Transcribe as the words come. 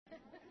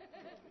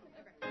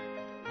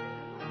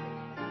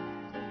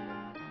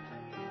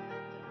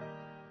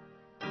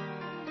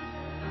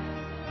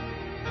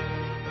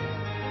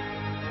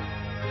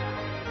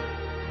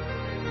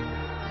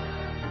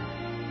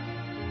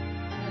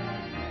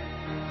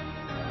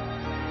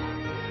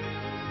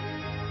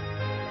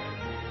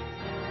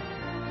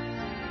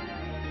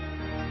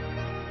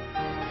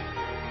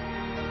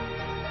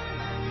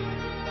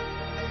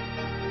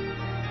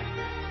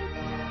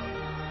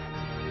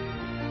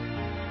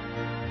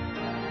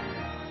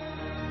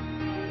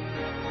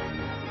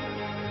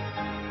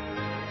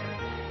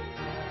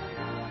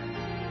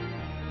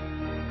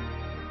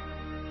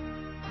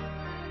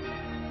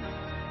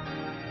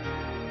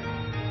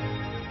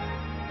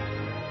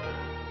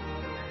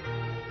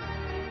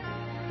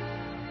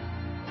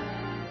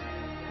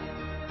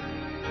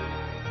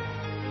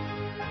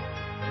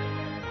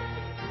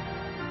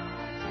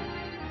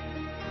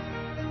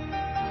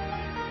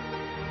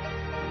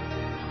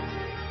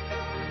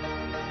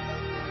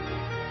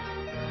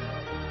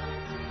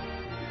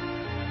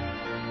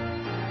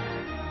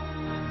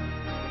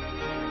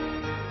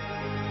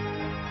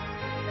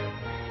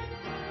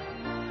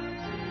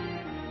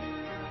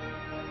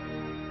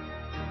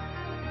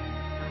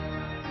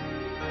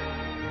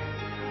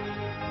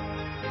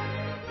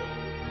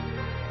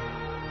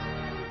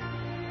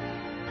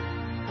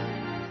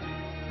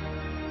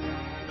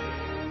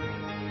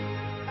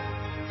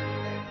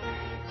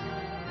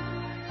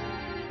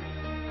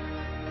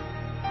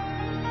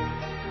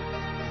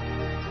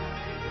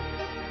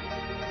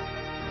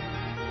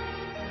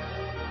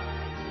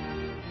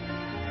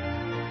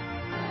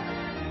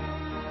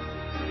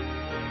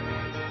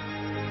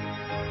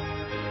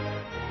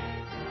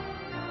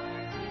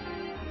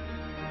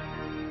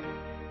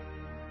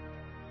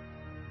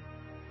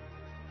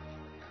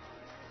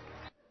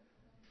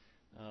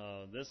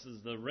This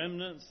is the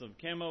remnants of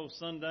Camo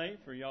Sunday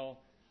for y'all,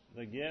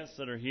 the guests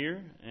that are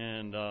here,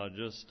 and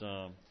just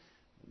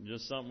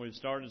something we've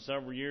started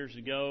several years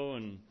ago,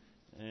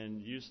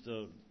 and used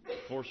to.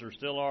 Of course, there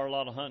still are a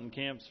lot of hunting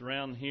camps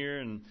around here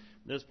in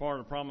this part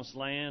of the Promised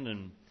Land,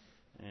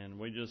 and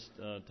we just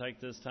take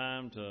this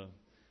time to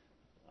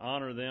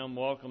honor them,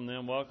 welcome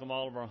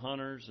all of our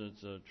hunters.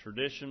 It's a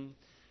tradition.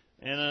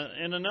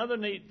 And another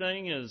neat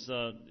thing is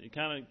it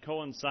kind of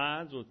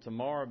coincides with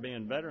tomorrow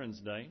being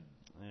Veterans Day.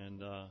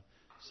 And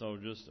so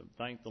just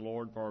thank the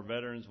Lord for our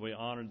veterans. We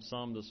honored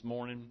some this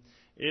morning.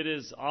 It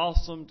is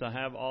awesome to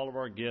have all of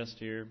our guests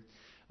here.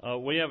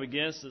 We have a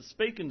guest that's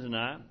speaking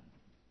tonight.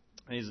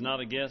 He's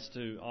not a guest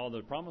to all the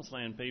Promised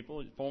Land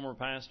people. He's a former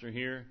pastor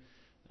here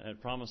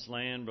at Promised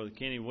Land, Brother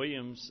Kenny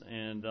Williams.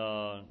 And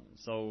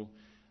so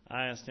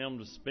I asked him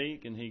to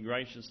speak, and he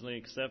graciously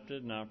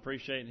accepted, and I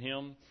appreciate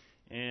him.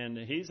 And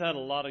he's had a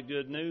lot of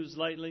good news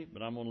lately,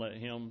 but I'm going to let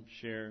him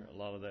share a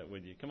lot of that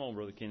with you. Come on,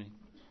 Brother Kenny.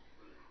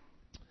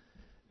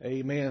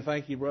 Amen.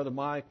 Thank you, Brother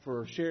Mike,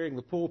 for sharing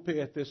the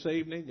pulpit this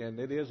evening. And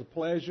it is a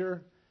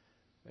pleasure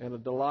and a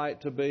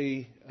delight to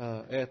be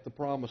at the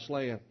Promised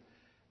Land.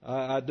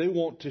 I do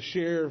want to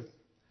share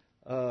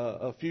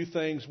a few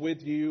things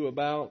with you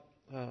about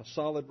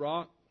Solid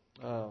Rock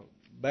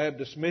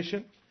Baptist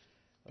Mission.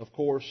 Of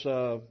course,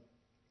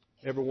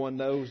 everyone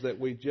knows that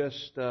we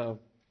just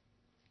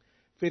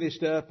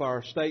finished up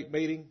our state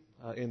meeting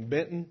in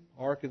Benton,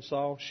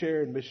 Arkansas,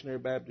 Sharon Missionary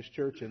Baptist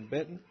Church in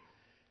Benton,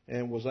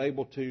 and was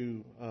able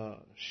to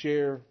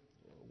share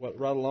right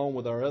along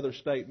with our other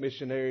state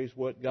missionaries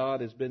what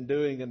God has been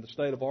doing in the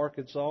state of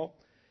Arkansas.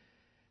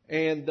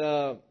 And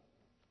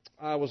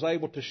I was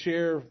able to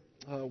share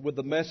with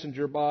the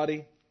messenger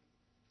body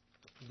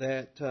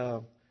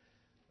that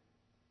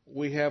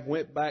we have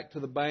went back to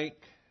the bank.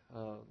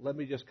 Let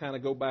me just kind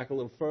of go back a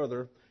little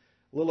further.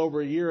 A little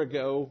over a year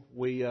ago,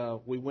 we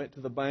went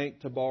to the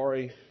bank to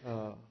borrow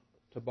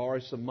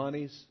some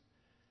monies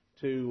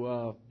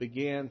to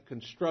begin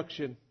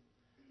construction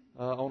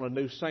on a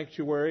new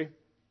sanctuary.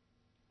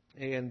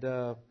 And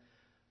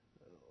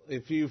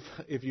if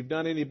you've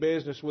done any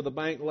business with a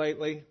bank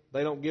lately,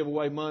 they don't give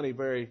away money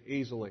very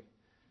easily,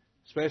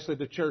 especially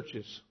the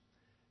churches.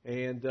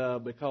 And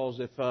because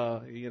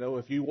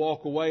if you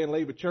walk away and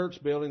leave a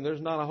church building,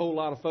 there's not a whole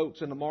lot of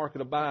folks in the market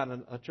of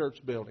buying a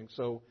church building.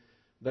 So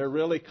they're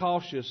really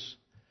cautious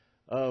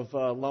of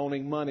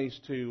loaning monies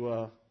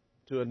to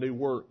a new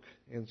work.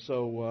 And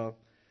so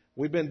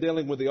we've been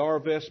dealing with the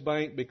Arvest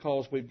Bank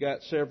because we've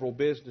got several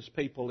business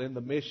people in the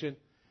mission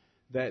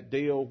that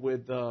deal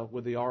with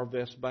the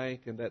Arvest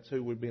Bank, and that's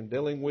who we've been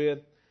dealing with.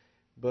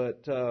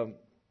 But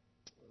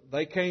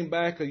they came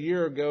back a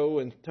year ago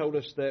and told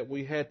us that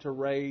we had to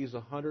raise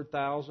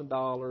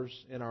 $100,000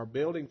 in our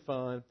building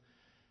fund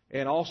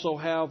and also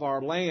have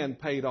our land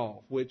paid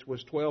off, which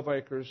was 12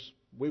 acres.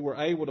 We were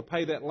able to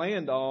pay that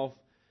land off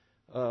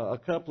 2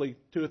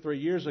 or 3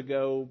 years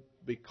ago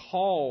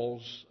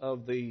because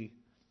of the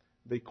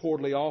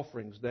quarterly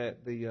offerings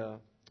that the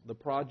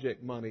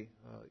project money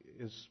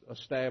is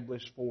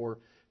established for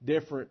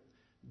different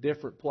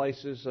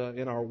places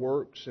in our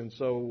works, and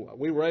so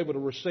we were able to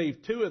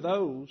receive 2 of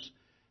those,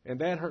 and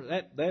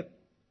that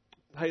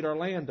paid our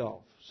land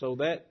off. So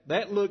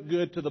that looked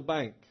good to the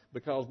bank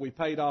because we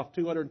paid off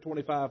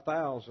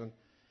 $225,000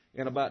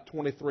 in about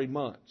 23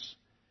 months.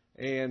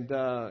 And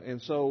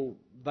so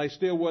they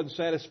still wasn't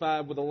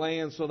satisfied with the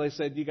land, so they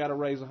said, you got to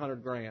raise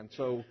 $100,000.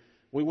 So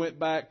we went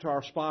back to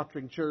our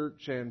sponsoring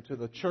church and to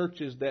the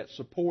churches that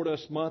support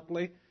us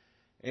monthly,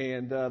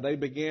 and they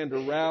began to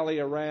rally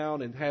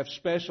around and have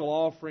special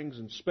offerings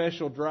and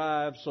special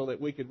drives so that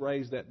we could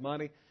raise that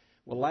money.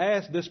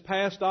 Well, this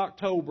past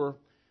October,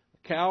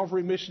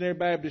 Calvary Missionary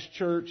Baptist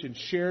Church in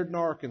Sheridan,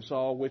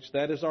 Arkansas, which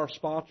that is our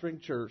sponsoring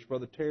church,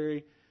 Brother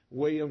Terry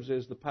Williams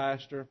is the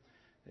pastor.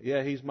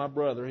 Yeah, he's my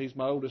brother. He's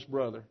my oldest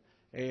brother.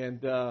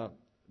 And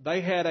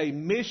they had a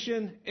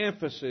mission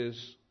emphasis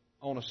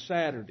on a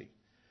Saturday.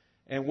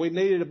 And we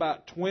needed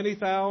about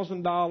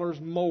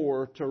 $20,000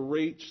 more to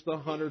reach the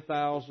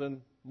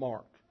 100,000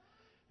 mark.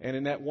 And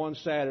in that one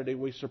Saturday,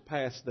 we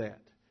surpassed that.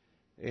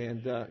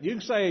 And you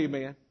can say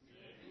amen.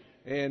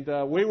 And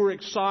we were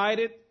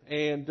excited.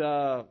 And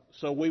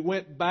so we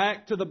went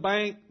back to the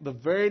bank the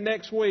very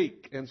next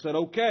week and said,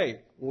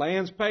 okay,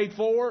 land's paid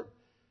for.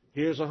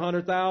 Here's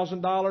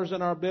 $100,000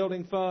 in our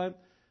building fund,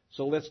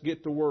 so let's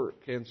get to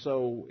work. And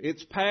so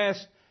it's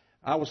passed.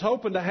 I was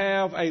hoping to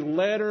have a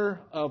letter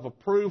of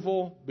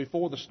approval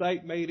before the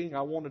state meeting.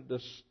 I wanted to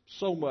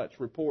so much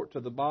report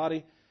to the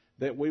body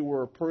that we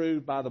were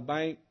approved by the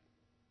bank,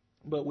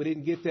 but we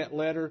didn't get that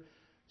letter.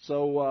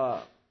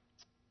 So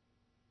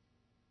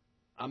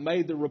I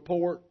made the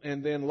report,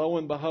 and then lo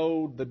and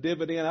behold, the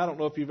dividend. I don't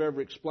know if you've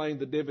ever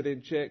explained the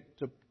dividend check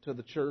to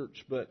the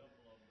church, but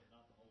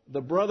the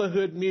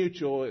Brotherhood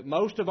Mutual,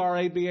 most of our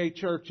ABA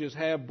churches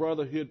have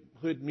Brotherhood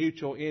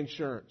Mutual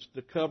insurance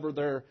to cover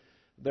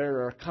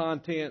their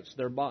contents,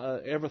 their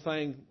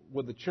everything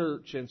with the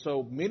church. And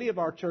so many of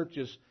our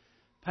churches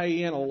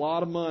pay in a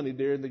lot of money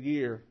during the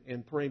year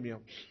in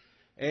premiums.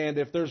 And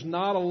if there's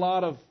not a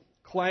lot of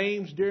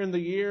claims during the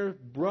year,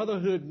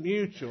 Brotherhood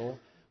Mutual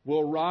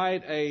will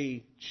write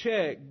a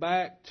check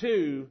back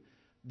to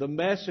the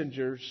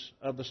messengers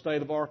of the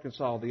state of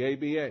Arkansas, the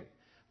ABA.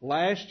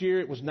 Last year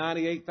it was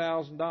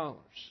 $98,000.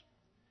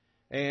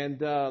 And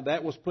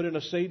that was put in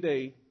a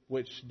CD,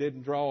 which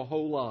didn't draw a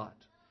whole lot.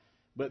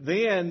 But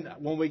then,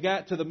 when we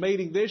got to the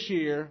meeting this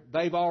year,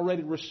 they've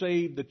already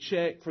received the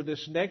check for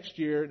this next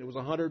year, and it was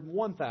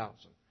 $101,000.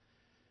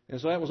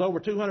 And so that was over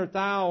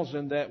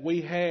 $200,000 that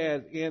we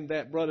had in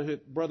that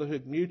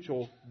Brotherhood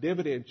Mutual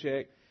dividend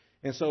check.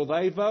 And so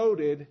they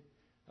voted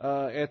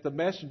at the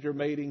messenger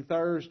meeting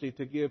Thursday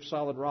to give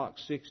Solid Rock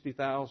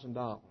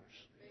 $60,000.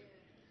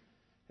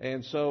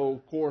 And so,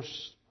 of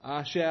course,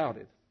 I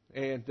shouted,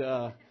 and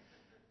I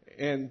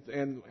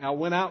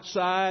went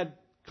outside,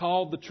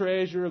 called the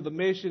treasurer of the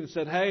mission, and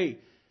said, "Hey,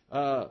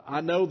 I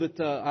know that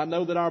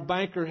our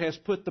banker has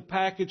put the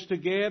package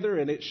together,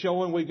 and it's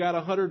showing we've got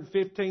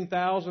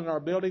 $115,000 in our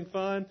building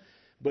fund.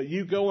 But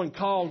you go and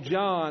call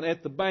John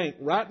at the bank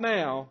right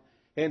now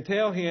and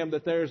tell him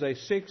that there's a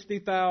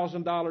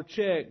 $60,000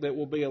 check that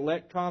will be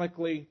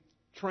electronically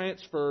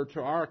transferred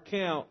to our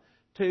account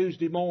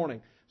Tuesday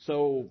morning.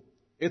 So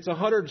it's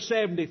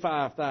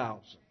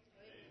 $175,000."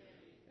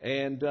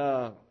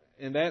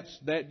 And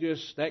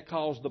that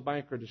caused the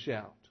banker to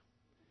shout.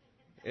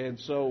 And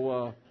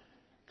so,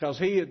 because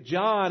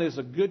John is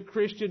a good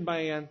Christian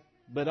man,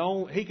 but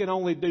he can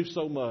only do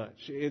so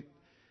much.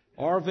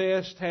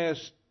 Arvest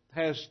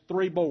has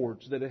 3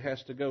 boards that it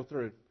has to go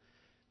through.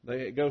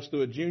 It goes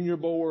through a junior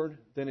board,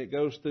 then it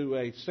goes through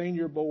a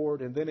senior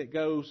board, and then it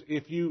goes,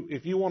 if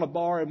you want to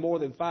borrow more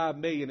than $5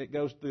 million, it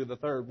goes through the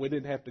third. We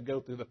didn't have to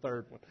go through the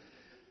third one.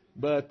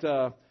 But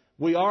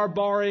we are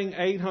borrowing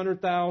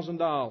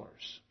 $800,000.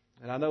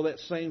 And I know that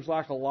seems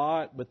like a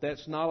lot, but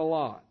that's not a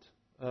lot.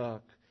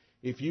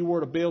 If you were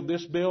to build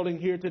this building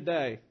here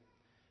today,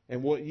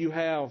 and what you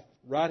have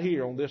right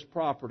here on this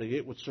property,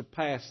 it would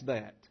surpass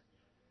that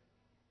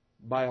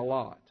by a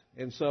lot.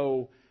 And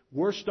so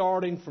we're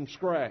starting from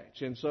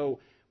scratch. And so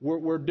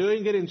we're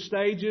doing it in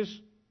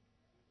stages.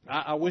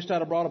 I wish I'd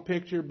have brought a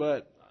picture,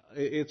 but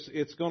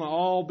it's going to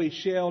all be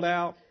shelled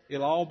out.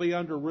 It'll all be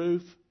under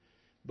roof.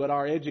 But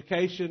our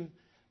education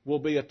will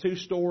be a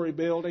 2-story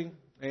building,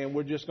 and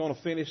we're just going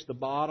to finish the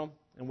bottom,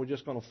 and we're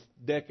just going to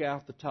deck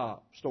out the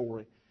top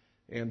story.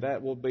 And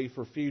that will be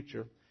for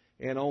future.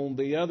 And on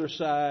the other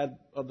side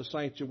of the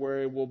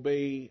sanctuary will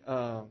be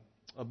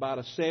about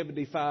a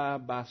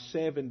 75 by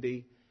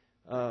 70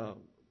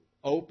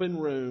 open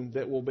room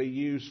that will be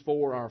used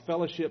for our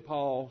fellowship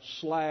hall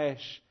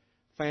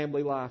 /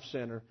 family life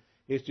center.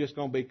 It's just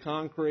going to be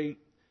concrete.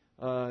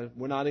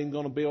 We're not even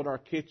going to build our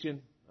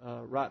kitchen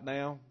right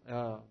now.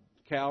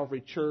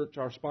 Calvary Church,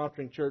 our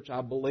sponsoring church,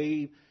 I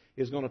believe,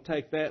 is going to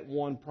take that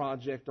one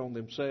project on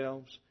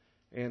themselves,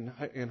 and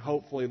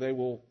hopefully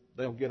they'll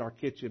get our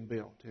kitchen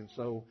built. And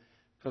so,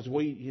 because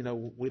we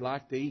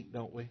like to eat,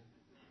 don't we?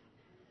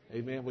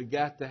 Amen. We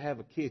got to have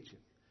a kitchen.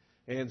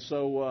 And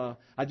so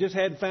I just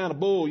hadn't found a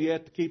bull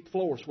yet to keep the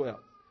floor swept,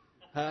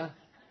 huh?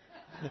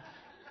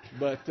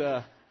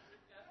 But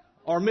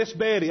or Miss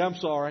Betty, I'm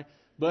sorry,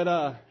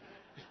 but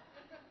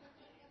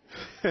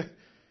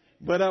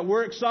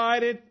we're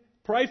excited.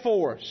 Pray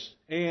for us,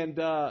 and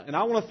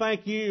I want to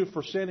thank you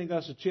for sending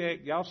us a check.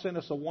 Y'all sent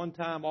us a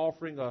one-time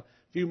offering a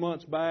few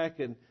months back,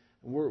 and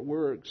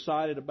we're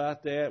excited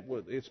about that.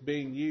 It's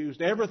being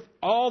used.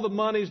 All the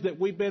monies that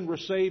we've been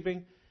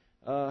receiving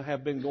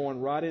have been going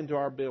right into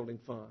our building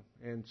fund.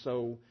 And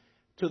so,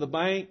 to the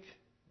bank,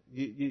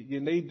 you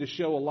need to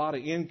show a lot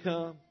of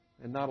income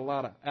and not a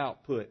lot of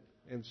output.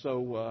 And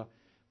so,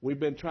 we've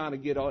been trying to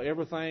get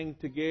everything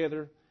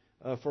together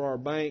for our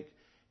bank,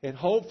 and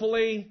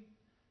hopefully,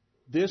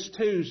 this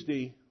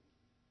Tuesday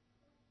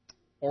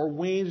or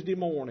Wednesday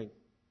morning,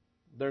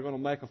 they're going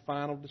to make a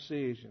final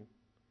decision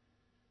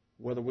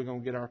whether we're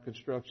going to get our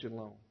construction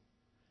loan.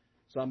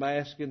 So I'm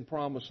asking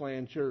Promised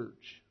Land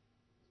Church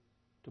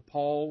to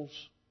pause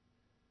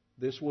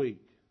this week.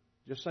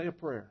 Just say a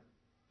prayer.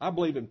 I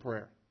believe in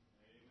prayer.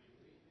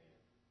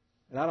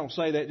 And I don't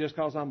say that just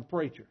because I'm a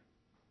preacher.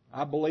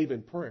 I believe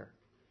in prayer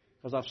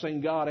because I've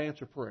seen God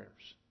answer prayers.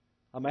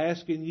 I'm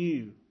asking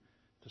you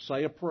to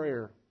say a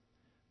prayer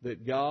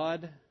that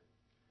God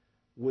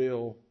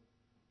will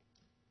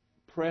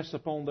press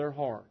upon their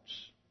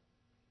hearts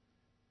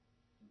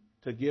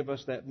to give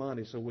us that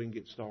money so we can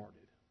get started.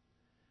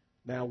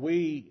 Now,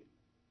 we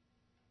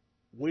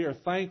are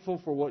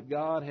thankful for what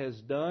God has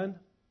done.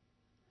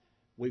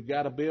 We've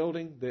got a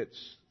building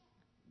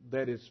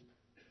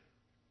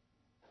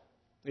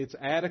it's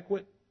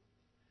adequate,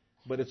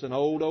 but it's an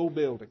old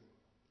building.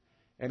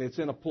 And it's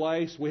in a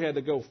place we had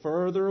to go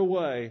further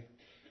away.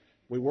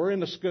 We were in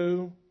the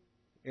school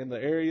in the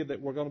area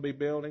that we're going to be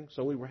building,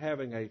 so we were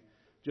having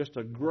just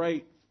a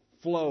great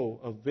flow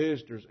of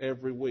visitors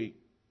every week.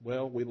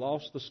 Well, we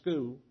lost the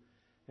school,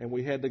 and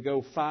we had to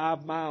go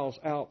 5 miles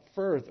out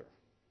further.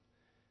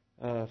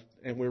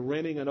 And we're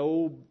renting an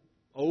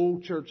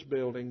old church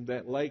building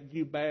that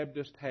Lakeview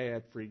Baptist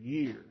had for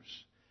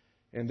years.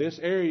 And this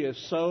area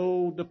is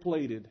so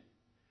depleted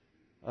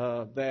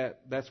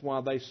that's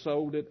why they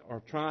sold it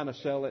or trying to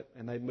sell it,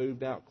 and they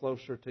moved out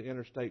closer to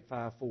Interstate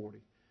 540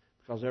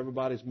 because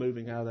everybody's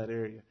moving out of that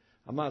area.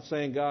 I'm not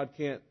saying God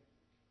can't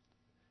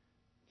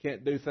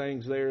do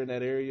things there in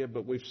that area,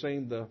 but we've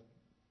seen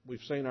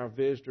our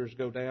visitors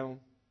go down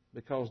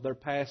because they're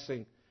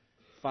passing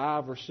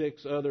 5 or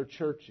 6 other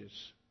churches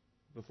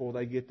before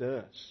they get to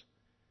us.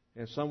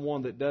 And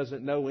someone that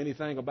doesn't know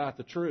anything about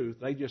the truth,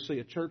 they just see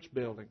a church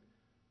building.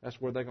 That's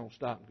where they're going to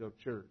stop and go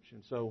to church.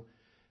 And so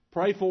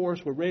pray for us.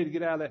 We're ready to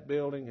get out of that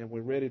building, and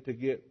we're ready to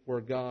get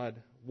where God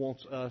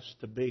wants us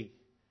to be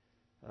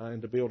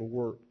and to be able to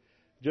work.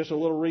 Just a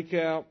little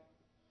recap.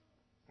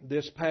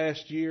 This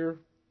past year,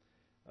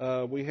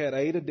 we had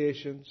 8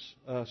 editions,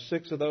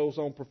 6 of those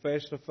on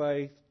profession of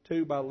faith,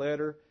 2 by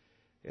letter.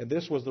 And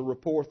this was the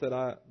report that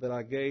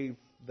I gave,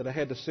 that I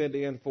had to send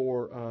in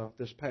for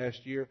this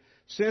past year.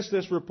 Since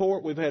this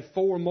report, we've had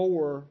 4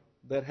 more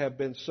that have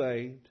been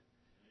saved.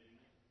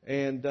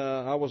 And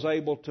I was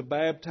able to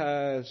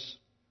baptize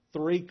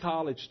 3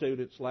 college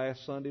students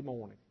last Sunday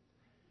morning.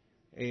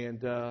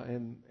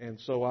 And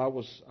so I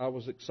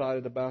was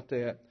excited about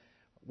that.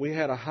 We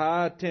had a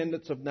high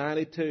attendance of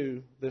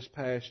 92 this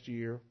past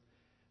year.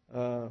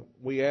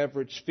 We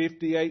averaged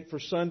 58 for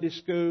Sunday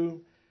school,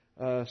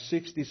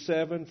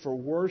 67 for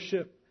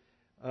worship.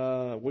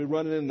 We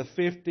run it in the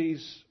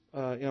 50s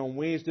on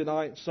Wednesday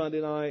night and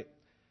Sunday night.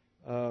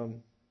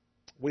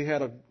 We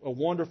had a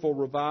wonderful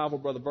revival.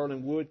 Brother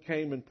Vernon Wood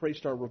came and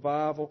preached our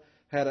revival.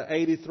 Had an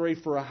 83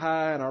 for a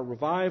high in our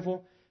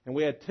revival. And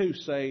we had 2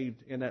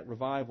 saved in that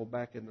revival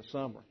back in the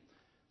summer.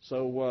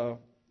 So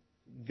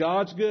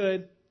God's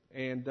good.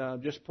 And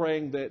just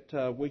praying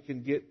that we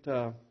can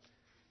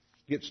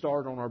get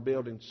started on our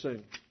building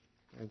soon.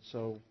 And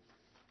so,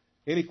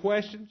 any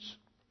questions?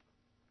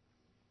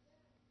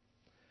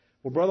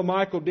 Well, Brother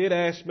Michael did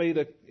ask me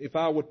if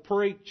I would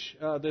preach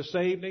this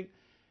evening,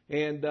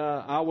 and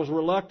I was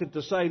reluctant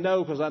to say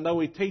no because I know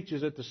he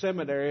teaches at the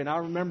seminary. And I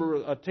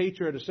remember a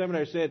teacher at the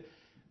seminary said,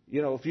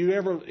 you know, if you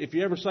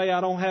ever say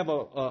I don't have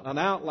an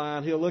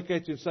outline, he'll look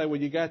at you and say,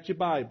 well, you got your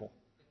Bible.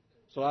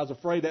 So I was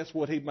afraid that's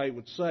what he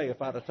would say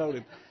if I'd have told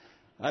him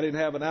I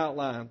didn't have an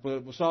outline.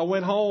 So I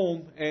went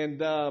home, and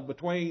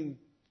between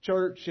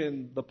church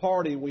and the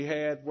party we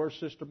had, where's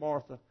Sister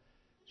Martha?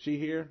 She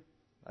here?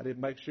 I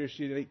didn't make sure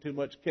she didn't eat too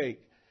much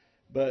cake.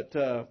 But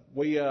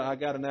I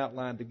got an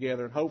outline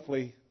together, and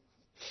hopefully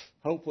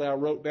I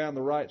wrote down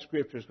the right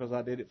scriptures because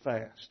I did it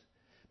fast.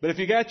 But if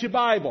you got your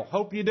Bible,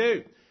 hope you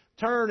do.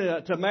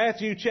 Turn to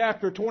Matthew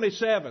chapter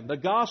 27, the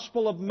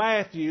Gospel of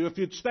Matthew. If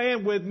you'd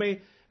stand with me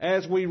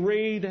as we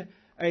read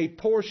a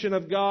portion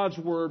of God's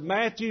Word.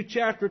 Matthew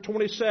chapter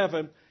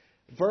 27,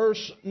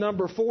 verse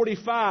number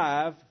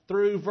 45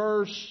 through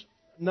verse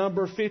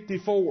number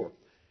 54.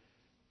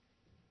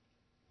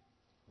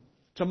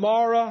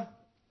 Tomorrow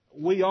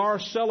we are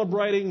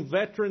celebrating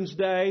Veterans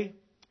Day,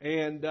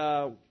 and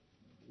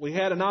we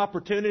had an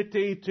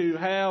opportunity to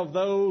have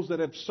those that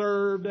have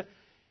served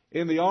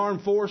in the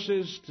armed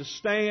forces to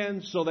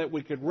stand so that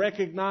we could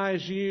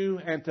recognize you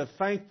and to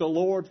thank the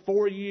Lord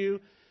for you.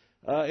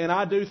 And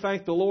I do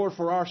thank the Lord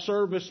for our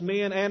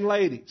servicemen and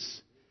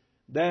ladies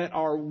that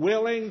are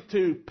willing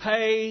to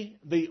pay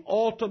the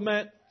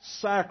ultimate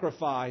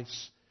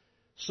sacrifice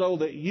so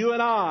that you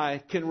and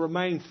I can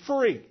remain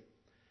free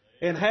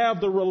and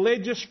have the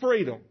religious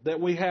freedom that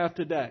we have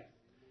today.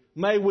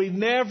 May we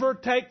never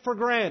take for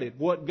granted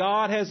what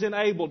God has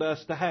enabled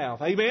us to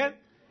have. Amen?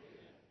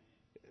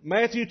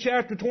 Matthew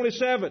chapter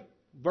 27,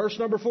 verse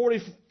number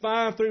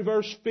 45 through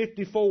verse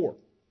 54.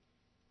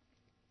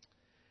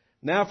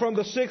 Now from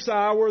the 6th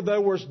hour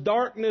there was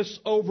darkness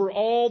over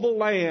all the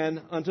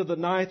land unto the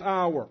 9th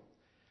hour.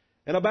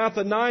 And about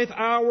the 9th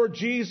hour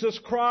Jesus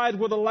cried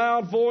with a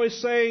loud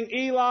voice, saying,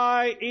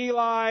 Eli,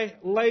 Eli,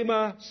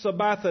 lema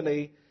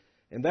sabachthani.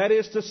 And that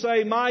is to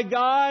say, my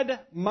God,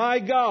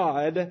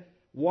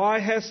 why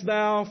hast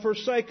thou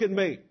forsaken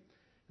me?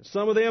 And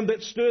some of them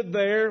that stood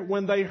there,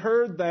 when they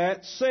heard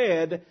that,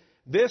 said,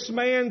 This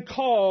man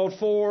called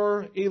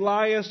for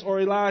Elias or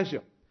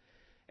Elijah.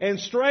 And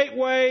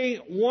straightway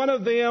one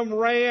of them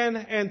ran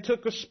and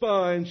took a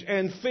sponge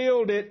and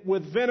filled it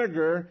with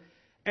vinegar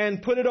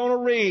and put it on a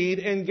reed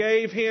and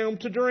gave him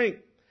to drink.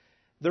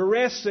 The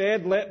rest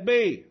said, Let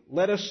be.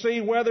 Let us see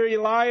whether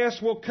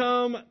Elias will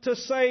come to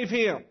save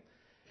him.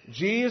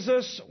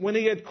 Jesus, when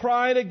he had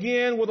cried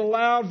again with a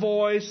loud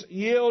voice,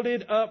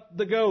 yielded up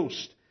the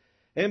ghost.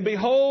 And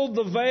behold,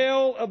 the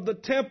veil of the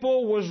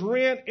temple was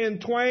rent in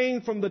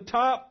twain from the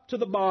top to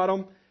the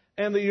bottom,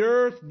 and the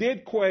earth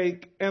did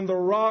quake, and the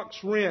rocks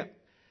rent.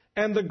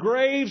 And the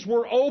graves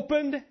were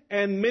opened,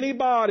 and many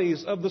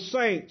bodies of the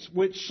saints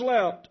which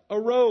slept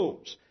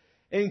arose,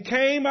 and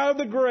came out of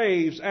the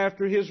graves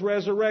after his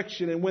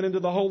resurrection, and went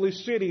into the holy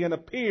city, and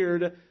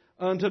appeared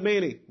unto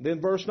many.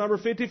 Then verse number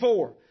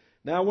 54.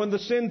 Now when the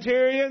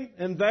centurion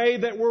and they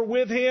that were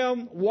with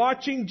him,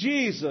 watching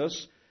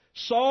Jesus,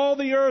 saw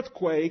the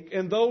earthquake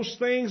and those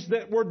things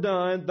that were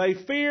done, they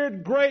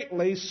feared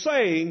greatly,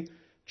 saying,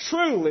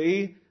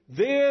 Truly,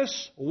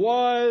 this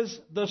was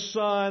the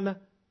Son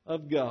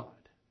of God.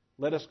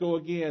 Let us go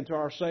again to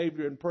our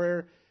Savior in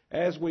prayer.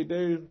 As we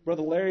do,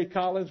 Brother Larry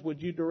Collins,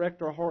 would you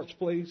direct our hearts,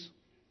 please?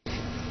 Our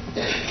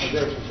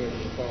gracious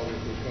Heavenly Father, as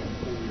we come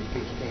before you at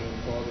this time,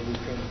 Father, we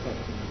come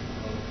thanking you,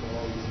 Father, for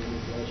all your many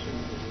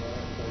blessings of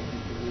life. Thank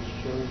you for this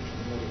church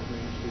and what it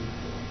means to you,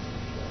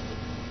 Father.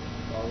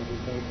 Father, we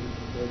thank you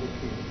for Brother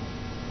King.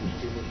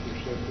 Just give us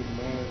receptive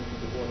minds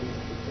to what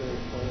he's prepared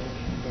for us.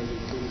 May we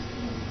put it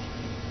to use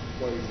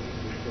ways that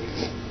we take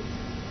it.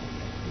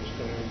 This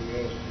time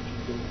we ask that you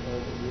go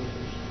forward with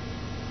us.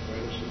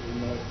 Grant us that we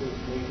might put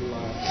lead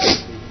life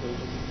and be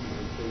pleasing to you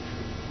and preach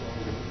for all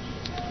of us.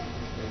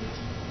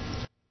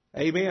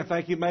 Amen. Amen.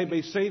 Thank you. You may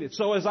be seated.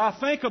 So as I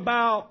think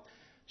about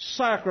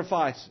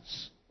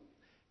sacrifices,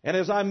 and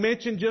as I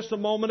mentioned just a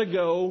moment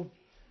ago,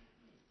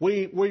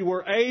 we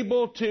were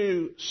able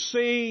to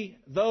see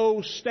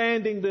those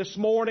standing this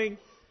morning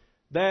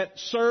that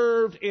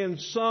served in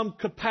some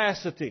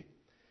capacity.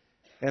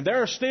 And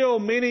there are still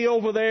many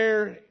over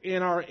there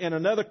in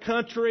another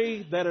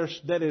country that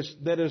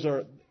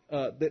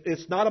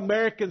it's not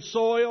American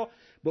soil,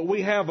 but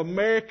we have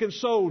American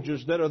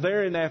soldiers that are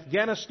there in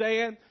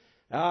Afghanistan.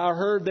 I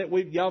heard that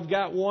y'all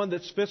got one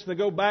that's fixing to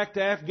go back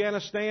to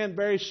Afghanistan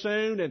very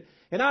soon,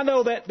 and I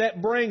know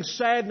that brings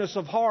sadness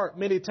of heart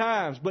many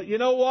times. But you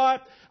know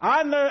what?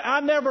 I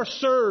never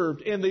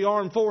served in the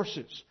armed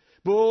forces,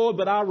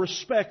 but I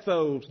respect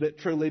those that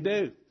truly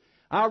do.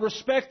 I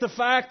respect the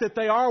fact that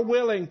they are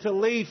willing to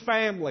leave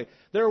family.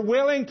 They're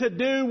willing to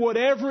do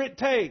whatever it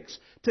takes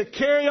to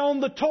carry on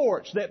the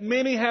torch that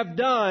many have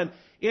done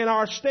in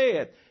our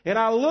stead. And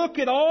I look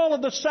at all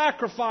of the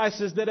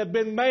sacrifices that have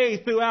been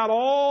made throughout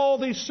all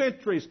these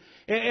centuries.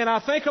 And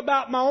I think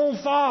about my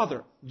own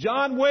father,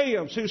 John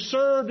Williams, who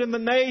served in the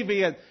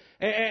Navy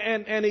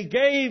and he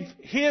gave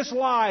his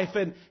life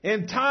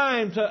and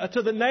time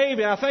to the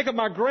Navy. I think of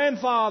my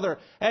grandfather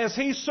as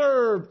he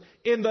served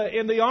in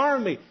the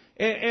Army.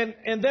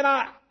 And then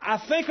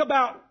I think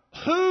about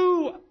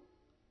who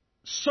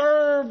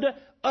served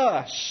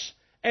us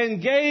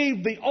and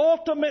gave the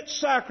ultimate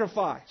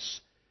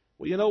sacrifice.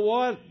 Well, you know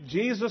what?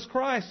 Jesus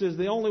Christ is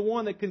the only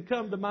one that can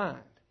come to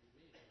mind.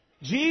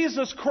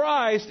 Jesus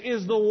Christ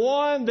is the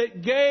one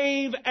that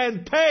gave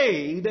and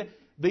paid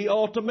the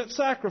ultimate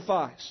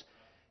sacrifice.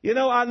 You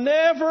know, I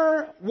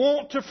never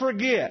want to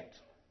forget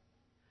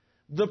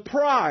the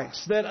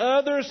price that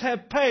others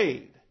have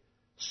paid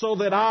so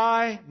that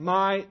I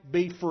might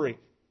be free.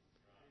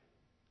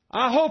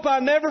 I hope I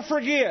never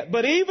forget,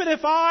 but even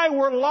if I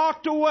were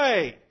locked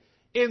away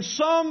in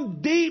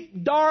some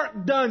deep,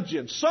 dark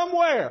dungeon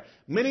somewhere,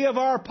 many of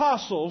our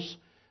apostles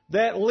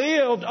that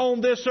lived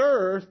on this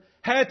earth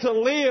had to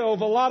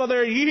live a lot of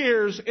their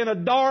years in a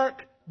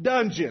dark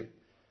dungeon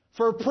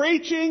for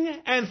preaching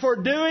and for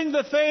doing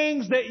the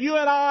things that you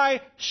and I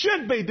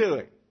should be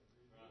doing.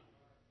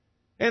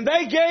 And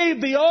they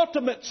gave the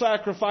ultimate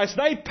sacrifice.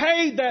 They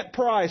paid that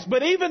price.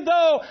 But even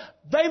though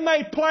they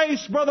may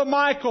place Brother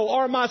Michael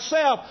or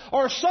myself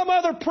or some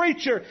other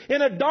preacher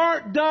in a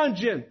dark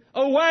dungeon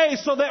away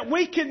so that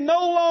we can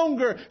no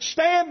longer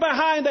stand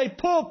behind a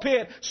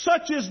pulpit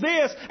such as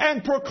this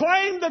and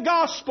proclaim the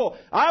gospel,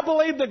 I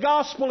believe the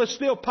gospel is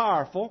still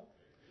powerful.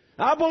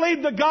 I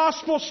believe the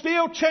gospel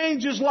still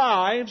changes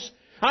lives.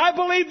 I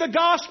believe the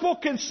gospel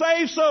can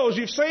save souls.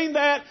 You've seen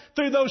that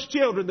through those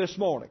children this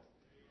morning.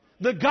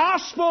 The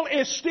gospel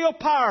is still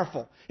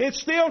powerful. It's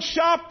still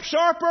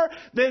sharper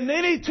than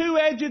any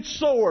two-edged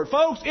sword.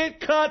 Folks, it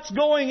cuts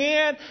going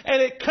in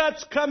and it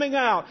cuts coming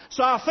out.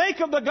 So I think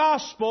of the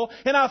gospel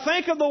and I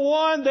think of the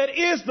one that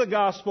is the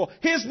gospel.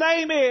 His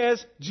name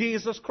is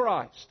Jesus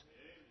Christ,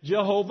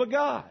 Jehovah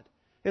God.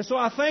 And so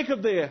I think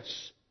of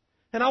this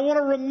and I want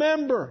to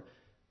remember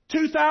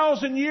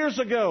 2,000 years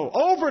ago,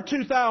 over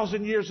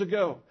 2,000 years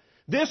ago,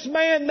 this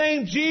man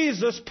named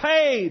Jesus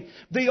paid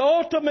the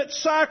ultimate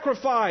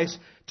sacrifice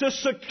to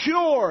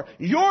secure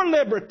your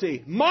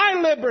liberty, my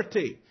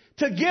liberty,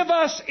 to give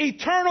us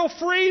eternal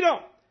freedom.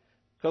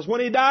 Because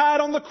when He died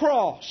on the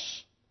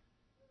cross,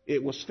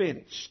 it was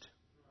finished.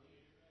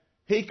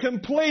 He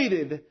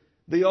completed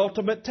the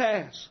ultimate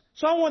task.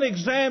 So I want to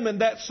examine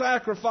that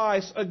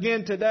sacrifice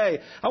again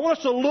today. I want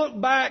us to look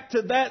back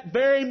to that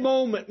very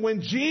moment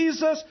when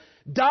Jesus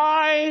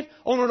died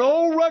on an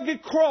old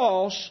rugged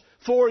cross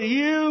for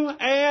you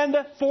and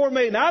for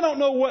me. Now, I don't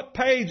know what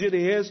page it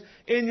is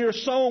in your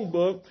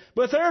songbook,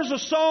 but there's a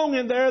song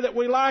in there that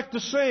we like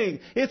to sing.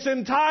 It's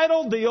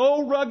entitled, The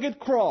Old Rugged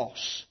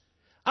Cross.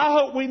 I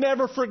hope we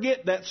never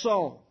forget that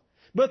song.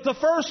 But the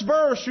first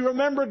verse, you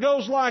remember,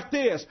 goes like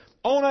this.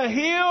 On a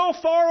hill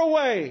far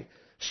away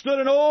stood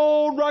an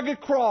old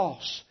rugged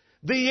cross,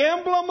 the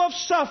emblem of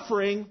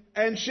suffering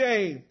and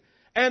shame.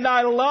 And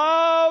I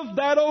love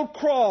that old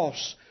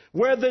cross,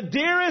 where the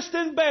dearest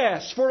and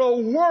best for a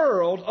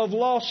world of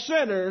lost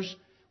sinners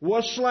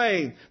was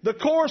slain. The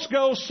chorus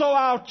goes, so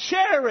I'll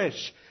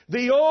cherish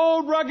the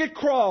old rugged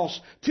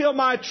cross till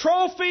my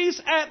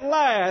trophies at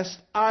last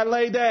I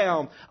lay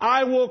down.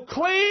 I will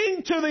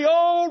cling to the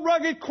old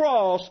rugged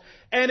cross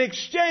and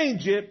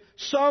exchange it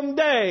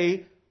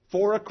someday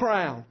for a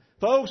crown.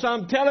 Folks,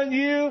 I'm telling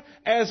you,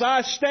 as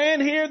I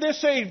stand here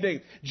this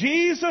evening,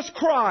 Jesus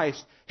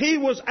Christ, He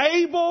was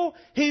able,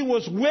 He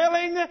was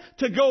willing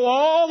to go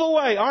all the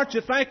way. Aren't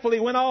you thankful He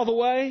went all the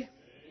way?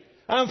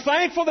 I'm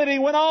thankful that He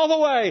went all the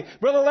way.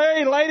 Brother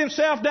Larry laid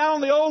Himself down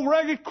on the old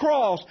rugged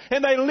cross,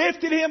 and they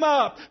lifted Him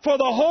up for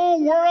the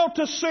whole world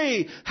to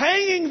see,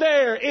 hanging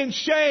there in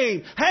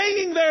shame,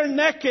 hanging there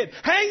naked,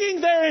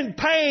 hanging there in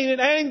pain and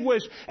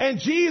anguish.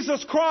 And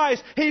Jesus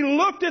Christ, He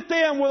looked at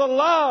them with a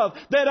love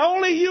that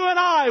only you and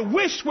I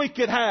wish we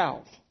could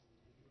have.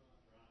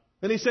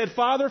 And He said,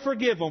 Father,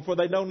 forgive them, for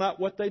they know not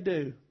what they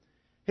do.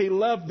 He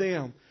loved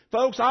them.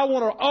 Folks, I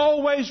want to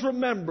always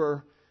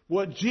remember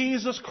what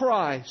Jesus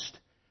Christ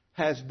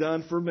has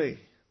done for me.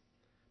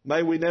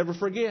 May we never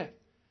forget.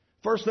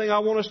 First thing I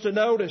want us to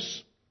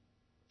notice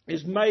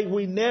is may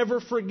we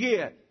never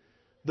forget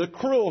the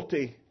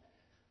cruelty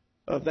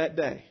of that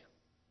day.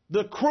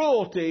 The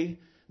cruelty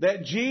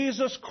that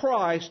Jesus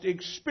Christ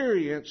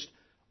experienced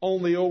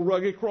on the old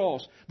rugged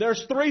cross.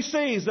 There's 3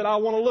 C's that I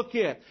want to look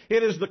at.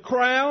 It is the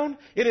crown,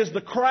 it is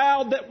the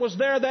crowd that was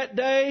there that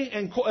day,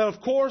 and of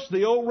course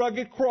the old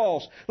rugged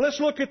cross. Let's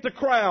look at the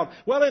crowd.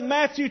 Well, in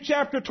Matthew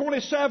chapter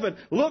 27,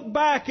 look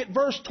back at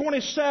verse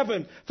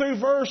 27 through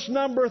verse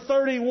number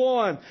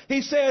 31.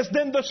 He says,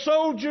 Then the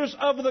soldiers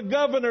of the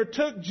governor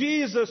took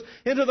Jesus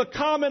into the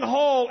common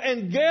hall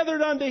and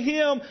gathered unto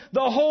Him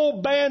the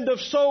whole band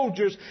of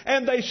soldiers,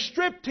 and they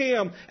stripped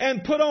Him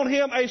and put on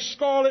Him a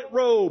scarlet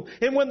robe.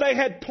 And when they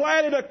had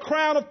platted a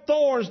crown of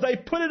thorns, they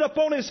put it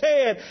upon His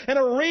head, and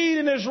a reed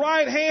in His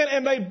right hand,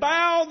 and they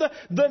bowed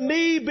the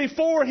knee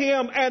before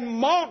Him and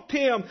mocked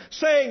Him,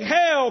 saying,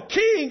 Hail,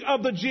 King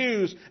of the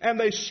Jews! And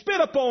they spit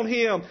upon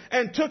Him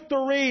and took the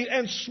reed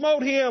and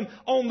smote Him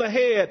on the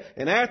head.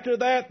 And after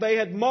that they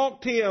had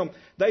mocked Him,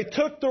 they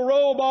took the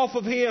robe off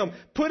of Him,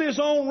 put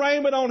His own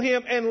raiment on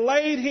Him, and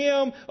led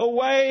Him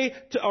away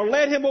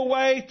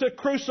to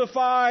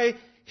crucify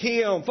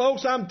Him.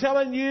 Folks, I'm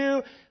telling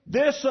you,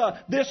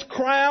 this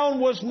crown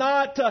was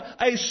not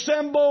a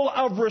symbol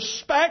of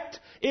respect.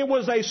 It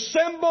was a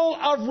symbol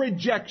of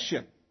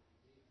rejection.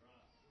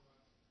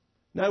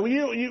 Now,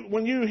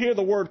 when you hear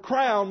the word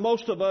crown,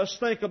 most of us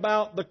think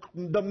about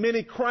the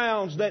many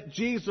crowns that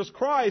Jesus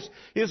Christ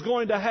is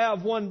going to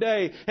have one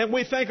day. And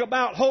we think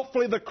about,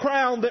 hopefully, the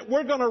crown that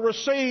we're going to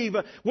receive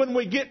when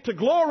we get to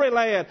glory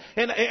land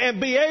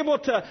and be able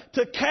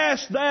to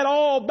cast that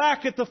all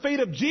back at the feet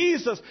of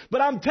Jesus.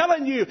 But I'm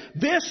telling you,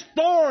 this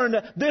crown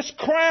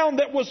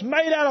that was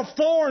made out of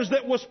thorns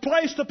that was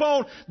placed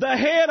upon the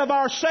head of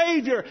our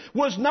Savior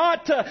was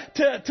not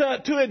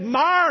to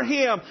admire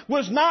Him,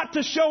 was not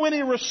to show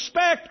any respect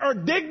or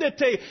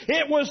dignity.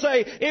 It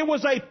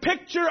was a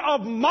picture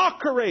of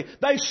mockery.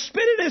 They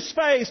spit in His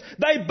face.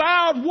 They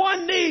bowed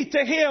one knee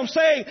to Him,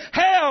 saying,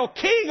 Hail,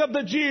 King of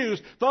the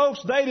Jews!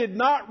 Folks, they did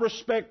not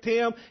respect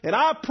Him. And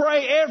I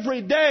pray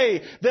every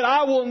day that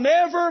I will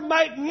never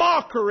make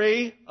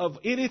mockery of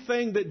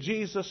anything that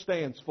Jesus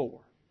stands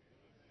for.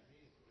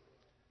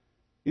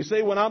 You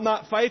see, when I'm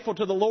not faithful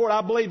to the Lord,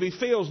 I believe He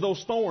feels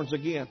those thorns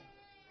again.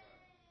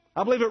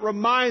 I believe it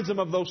reminds Him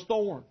of those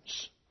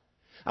thorns.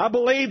 I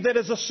believe that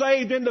as a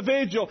saved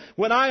individual,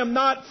 when I am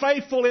not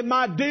faithful in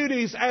my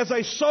duties as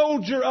a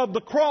soldier of the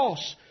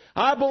cross,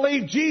 I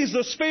believe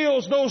Jesus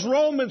feels those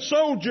Roman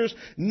soldiers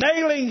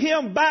nailing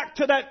Him back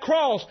to that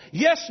cross.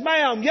 Yes,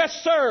 ma'am. Yes,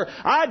 sir.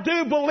 I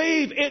do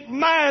believe it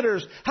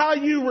matters how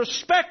you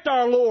respect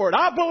our Lord.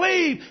 I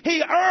believe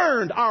He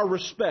earned our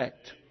respect.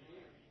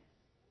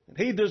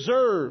 He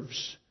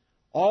deserves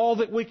all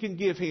that we can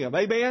give Him.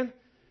 Amen?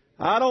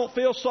 I don't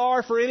feel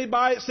sorry for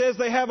anybody that says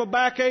they have a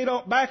backache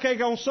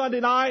on Sunday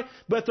night,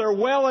 but they're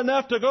well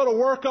enough to go to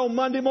work on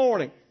Monday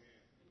morning.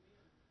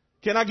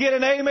 Can I get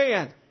an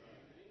amen?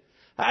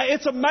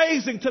 It's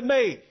amazing to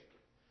me.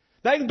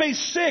 They can be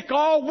sick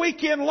all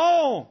weekend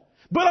long,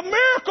 but a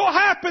miracle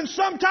happens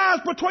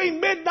sometimes between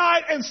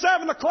midnight and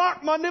 7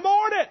 o'clock Monday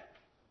morning.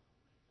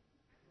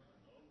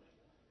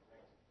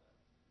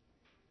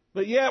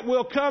 But yet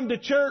we'll come to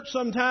church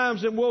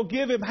sometimes and we'll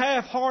give Him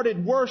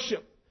half-hearted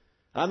worship.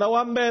 I know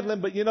I'm meddling,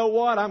 but you know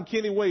what? I'm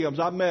Kenny Williams.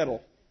 I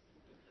meddle.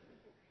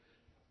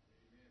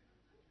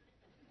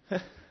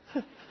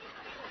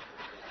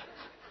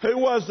 Who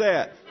was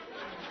that?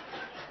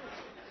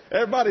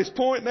 Everybody's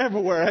pointing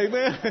everywhere.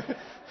 Amen.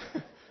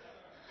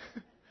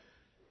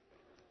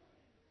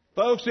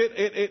 Folks,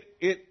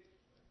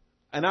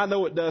 and I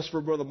know it does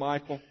for Brother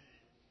Michael.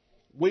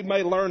 We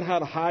may learn how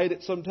to hide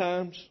it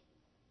sometimes.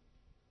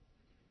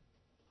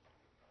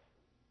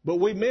 But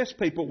we miss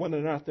people when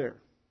they're not there.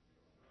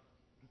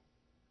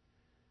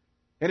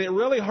 And it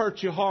really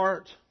hurts your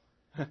heart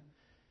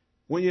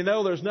when you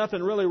know there's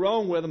nothing really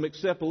wrong with them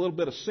except a little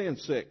bit of sin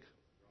sick.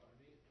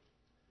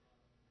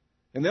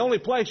 And the only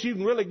place you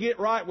can really get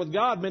right with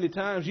God many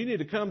times, you need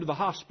to come to the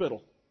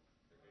hospital.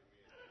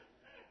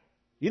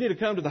 You need to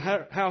come to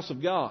the house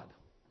of God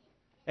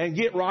and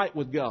get right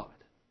with God.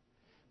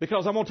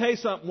 Because I'm going to tell you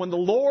something, when the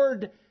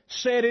Lord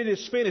said it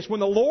is finished,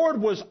 when the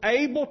Lord was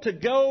able to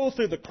go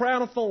through the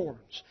crown of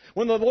thorns,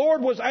 when the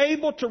Lord was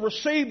able to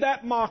receive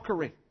that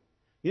mockery,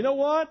 you know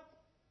what?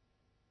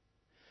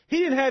 He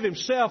didn't have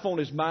himself on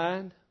his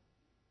mind.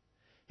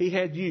 He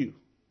had you.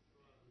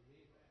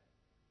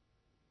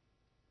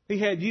 He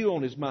had you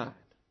on his mind.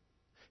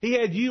 He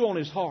had you on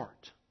his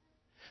heart.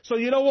 So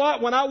you know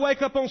what? When I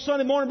wake up on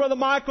Sunday morning, Brother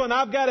Michael, and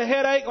I've got a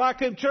headache like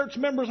them church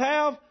members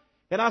have,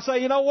 and I say,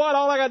 you know what?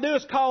 All I got to do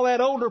is call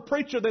that older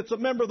preacher that's a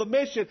member of the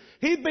mission.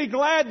 He'd be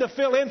glad to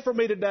fill in for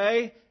me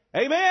today.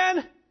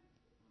 Amen?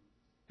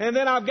 And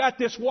then I've got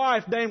this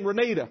wife named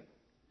Renita.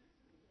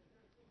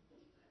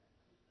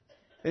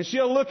 And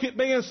she'll look at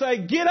me and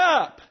say, get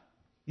up.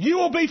 You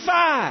will be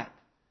fine.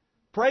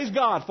 Praise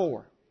God for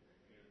her.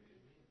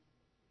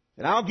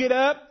 And I'll get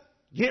up,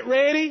 get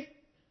ready,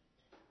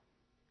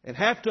 and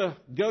have to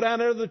go down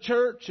there to the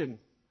church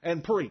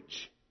and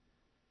preach.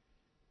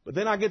 But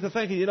then I get to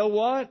thinking, you know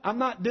what? I'm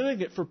not doing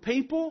it for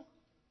people.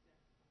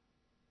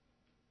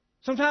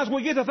 Sometimes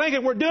we get to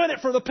thinking we're doing it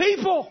for the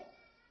people.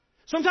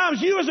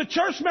 Sometimes you as a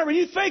church member,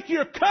 you think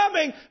you're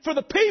coming for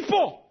the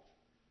people.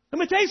 Let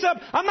me tell you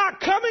something. I'm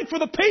not coming for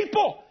the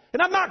people.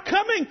 And I'm not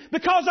coming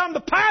because I'm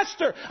the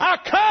pastor. I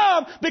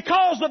come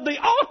because of the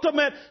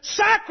ultimate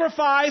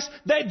sacrifice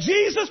that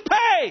Jesus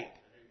paid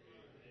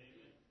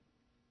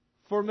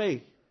for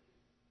me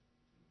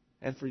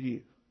and for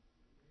you.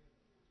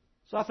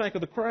 So I think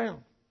of the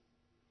crown.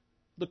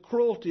 The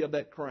cruelty of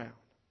that crown.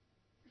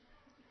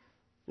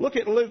 Look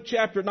at Luke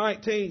chapter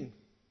 19.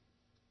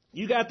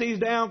 You got these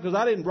down? Because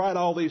I didn't write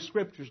all these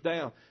scriptures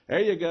down. There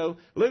you go.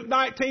 Luke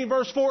 19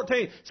 verse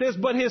 14 says,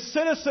 but his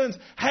citizens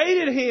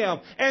hated him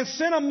and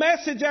sent a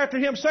message after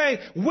him saying,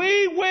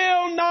 we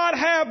will not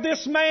have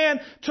this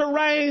man to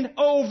reign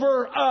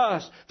over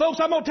us. Folks,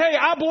 I'm going to tell you,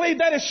 I believe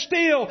that is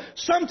still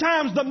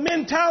sometimes the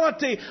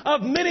mentality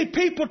of many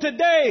people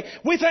today.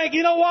 We think,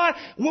 you know what?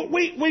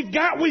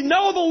 We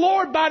know the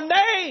Lord by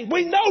name.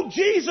 We know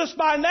Jesus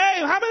by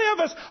name. How many of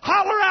us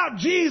holler out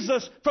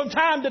Jesus from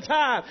time to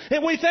time?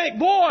 And we think,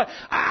 boy,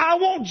 I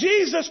want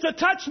Jesus to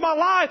touch my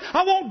life.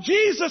 I want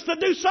Jesus to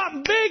do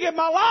something big in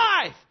my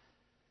life.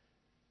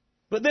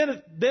 But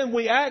then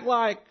we act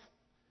like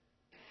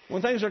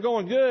when things are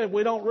going good,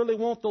 we don't really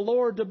want the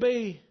Lord to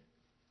be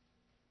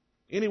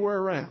anywhere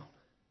around.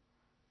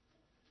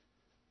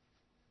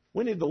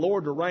 We need the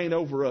Lord to reign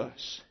over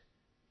us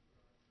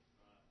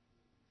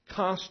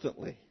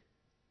constantly.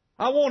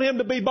 I want Him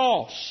to be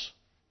boss.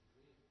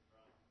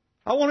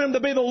 I want Him to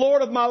be the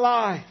Lord of my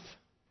life.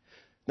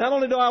 Not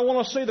only do I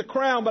want to see the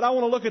crown, but I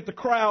want to look at the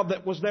crowd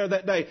that was there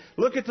that day.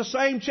 Look at the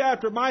same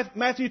chapter,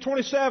 Matthew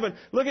 27.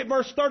 Look at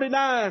verse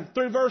 39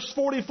 through verse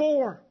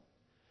 44.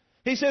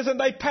 He says, and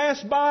they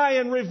passed by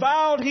and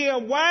reviled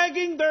him,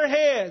 wagging their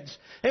heads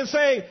and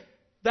saying,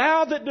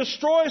 thou that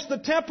destroyest the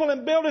temple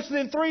and buildest it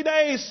in 3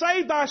 days,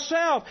 save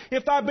thyself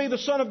if thou be the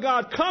Son of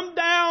God. Come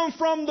down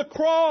from the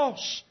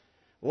cross.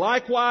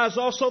 Likewise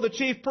also the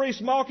chief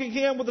priests, mocking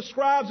him with the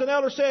scribes and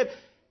elders, said,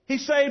 he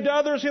saved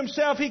others,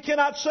 himself he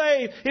cannot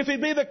save. If he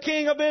be the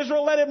King of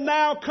Israel, let him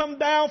now come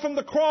down from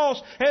the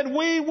cross, and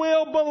we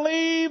will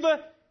believe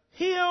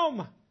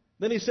him.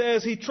 Then he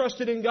says he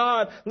trusted in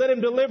God. Let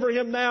him deliver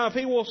him now if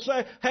he will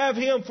have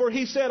him. For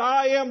he said,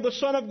 I am the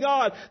Son of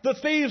God. The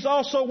thieves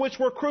also which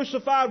were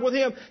crucified with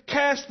him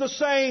cast the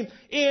same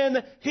in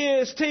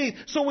his teeth.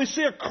 So we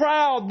see a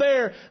crowd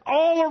there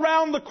all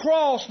around the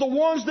cross. The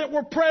ones that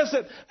were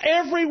present,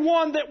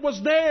 everyone that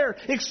was there,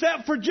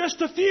 except for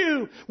just a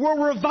few,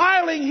 were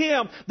reviling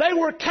him. They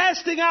were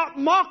casting out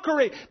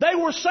mockery. They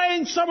were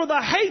saying some of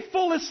the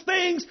hatefulest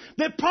things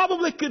that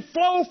probably could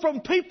flow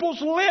from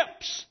people's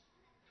lips.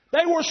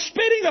 They were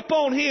spitting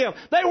upon him.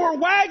 They were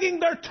wagging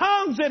their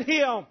tongues at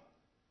him.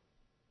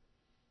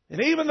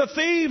 And even the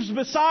thieves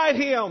beside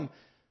him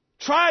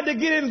tried to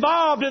get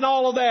involved in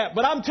all of that.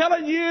 But I'm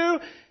telling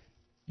you,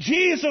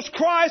 Jesus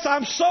Christ,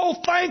 I'm so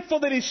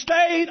thankful that He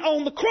stayed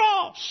on the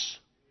cross.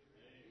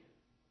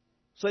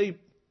 See,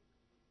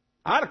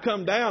 I'd have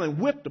come down and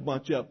whipped a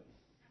bunch of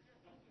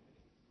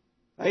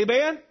them.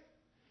 Amen?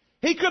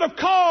 He could have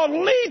called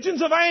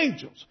legions of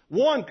angels.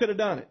 One could have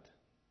done it.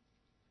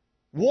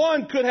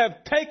 One could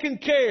have taken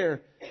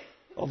care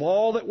of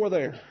all that were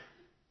there.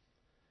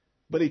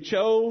 But He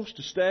chose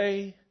to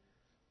stay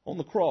on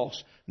the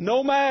cross.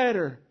 No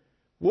matter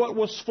what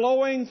was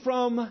flowing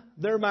from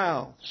their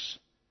mouths,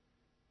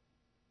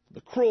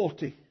 the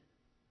cruelty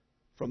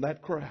from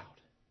that crowd.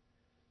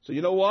 So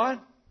you know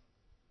what?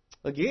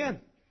 Again,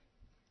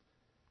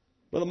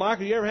 Brother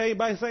Michael, you ever had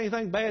anybody say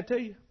anything bad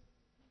to you?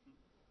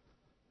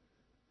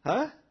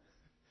 Huh?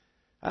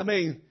 I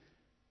mean,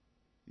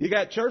 you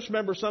got church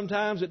members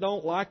sometimes that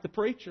don't like the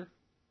preacher.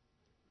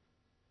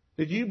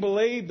 Did you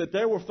believe that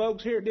there were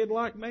folks here that didn't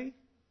like me?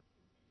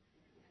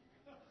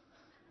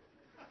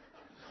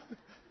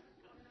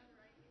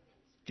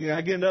 Can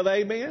I get another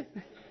amen?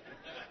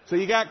 So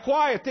you got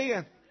quiet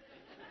then.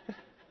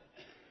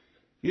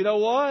 You know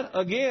what?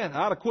 Again,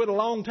 I'd have quit a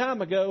long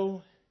time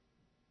ago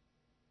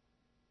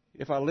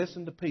if I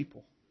listened to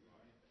people.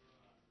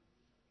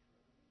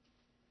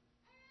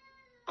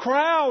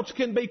 Crowds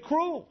can be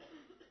cruel.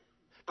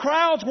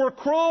 Crowds were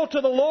cruel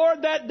to the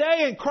Lord that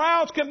day, and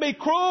crowds can be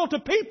cruel to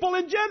people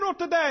in general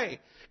today.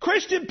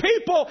 Christian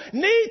people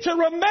need to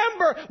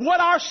remember what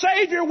our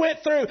Savior went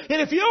through.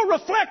 And if you'll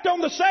reflect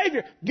on the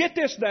Savior, get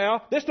this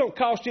now, this don't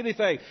cost you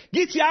anything.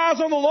 Get your eyes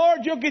on the Lord,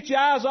 you'll get your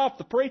eyes off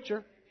the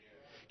preacher.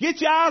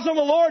 Get your eyes on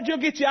the Lord, you'll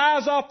get your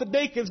eyes off the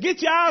deacons.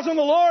 Get your eyes on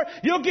the Lord,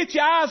 you'll get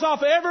your eyes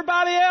off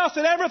everybody else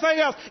and everything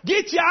else.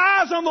 Get your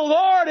eyes on the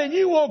Lord and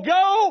you will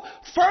go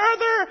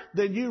further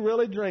than you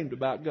really dreamed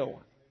about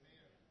going.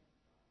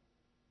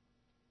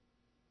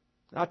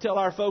 I tell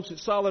our folks at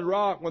Solid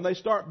Rock, when they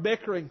start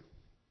bickering,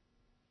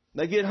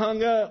 they get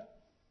hung up,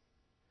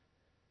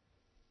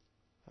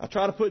 I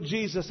try to put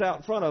Jesus out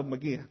in front of them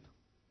again.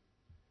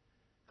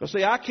 Because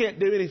see, I can't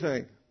do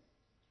anything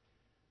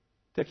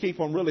to keep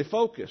them really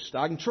focused.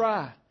 I can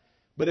try.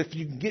 But if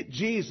you can get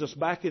Jesus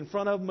back in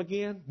front of them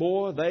again,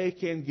 boy, they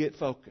can get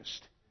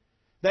focused.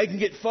 They can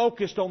get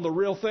focused on the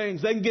real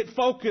things. They can get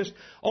focused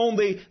on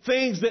the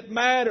things that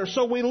matter.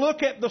 So we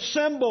look at the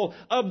symbol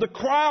of the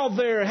crowd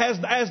there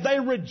as they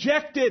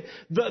rejected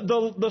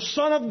the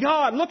Son of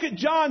God. Look at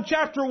John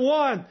chapter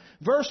 1,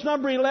 verse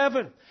number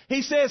 11.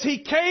 He says, He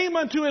came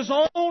unto His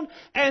own,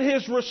 and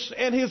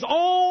His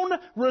own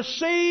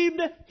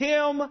received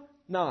Him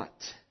not.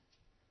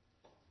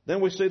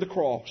 Then we see the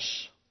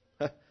cross.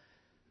 The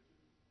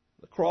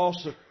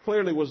cross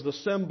clearly was the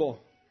symbol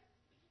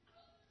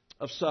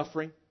of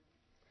suffering.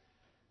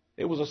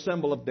 It was a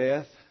symbol of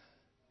death.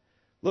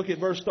 Look at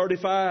verse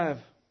 35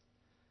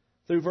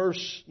 through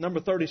verse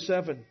number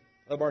 37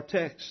 of our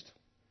text.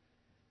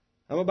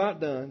 I'm about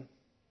done.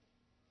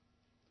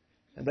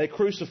 And they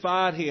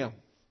crucified Him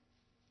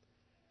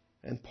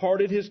and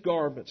parted His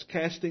garments,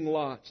 casting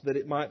lots, that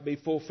it might be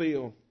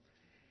fulfilled,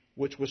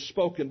 which was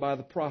spoken by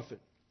the prophet.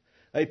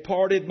 They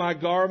parted my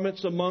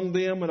garments among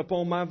them, and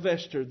upon my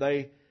vesture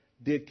they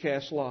did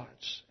cast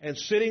lots. And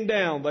sitting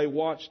down, they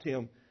watched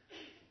Him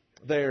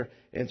there,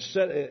 and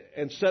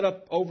set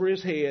up over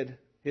His head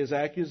His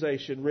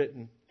accusation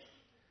written,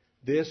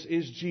 This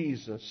is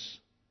Jesus,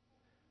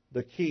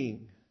 the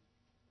King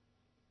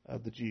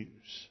of the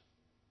Jews.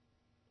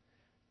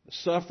 The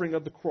suffering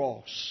of the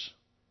cross,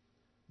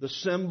 the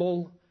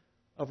symbol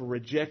of a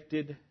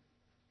rejected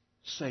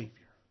Savior.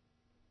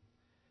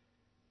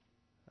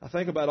 I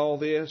think about all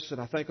this,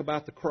 and I think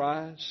about the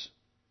cries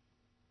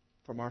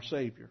from our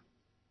Savior.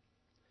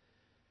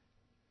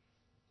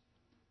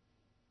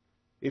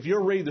 If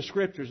you'll read the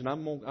Scriptures, and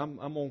I'm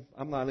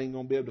not even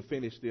going to be able to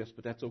finish this,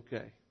 but that's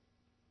okay.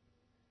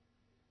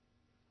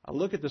 I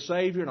look at the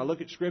Savior and I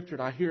look at Scripture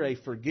and I hear a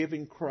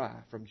forgiving cry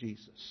from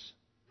Jesus.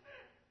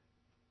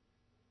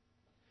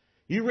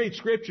 You read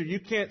Scripture,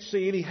 you can't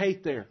see any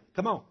hate there.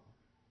 Come on.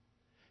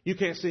 You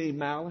can't see any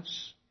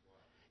malice.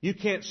 You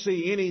can't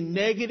see any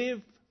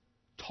negative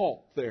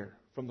talk there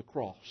from the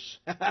cross.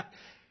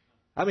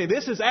 I mean,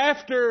 this is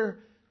after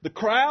the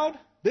crowd.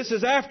 This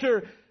is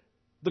after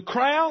the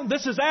crown.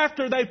 This is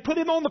after they put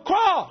Him on the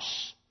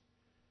cross.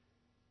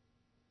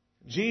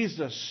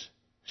 Jesus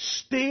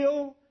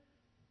still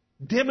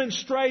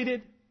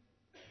demonstrated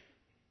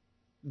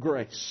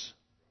grace.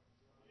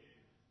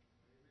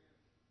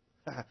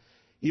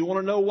 You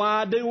want to know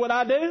why I do what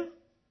I do?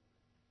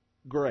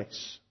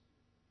 Grace.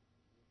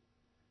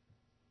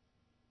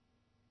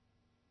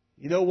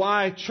 You know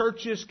why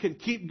churches can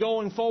keep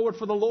going forward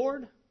for the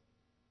Lord?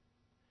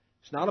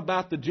 It's not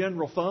about the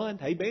general fund.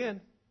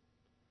 Amen.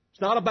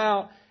 It's not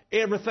about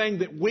everything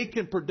that we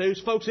can produce.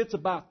 Folks, it's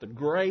about the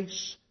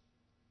grace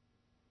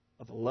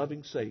of a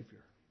loving Savior.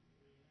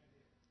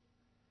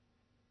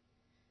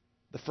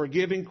 The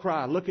forgiving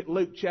cry. Look at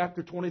Luke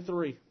chapter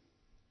 23,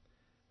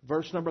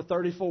 verse number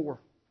 34.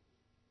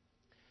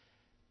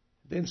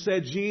 Then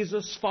said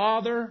Jesus,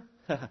 Father,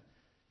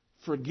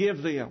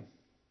 forgive them,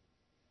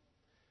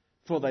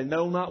 for they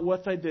know not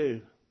what they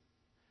do.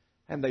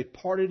 And they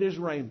parted His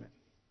raiment,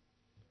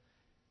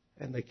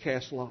 and they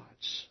cast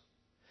lots.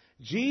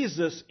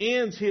 Jesus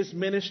ends His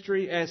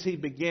ministry as He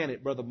began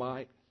it, Brother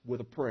Mike, with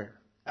a prayer.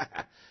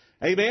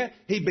 Amen.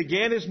 He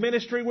began His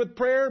ministry with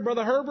prayer,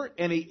 Brother Herbert,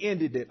 and He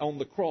ended it on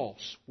the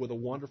cross with a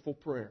wonderful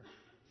prayer.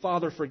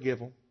 Father, forgive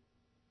them.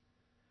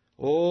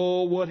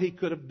 Oh, what He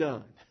could have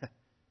done.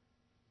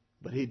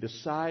 But He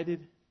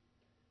decided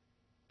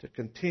to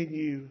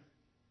continue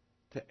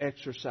to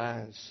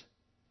exercise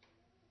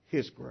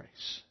His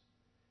grace.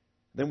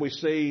 Then we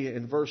see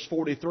in verse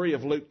 43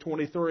 of Luke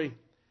 23,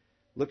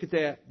 look at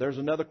that. There's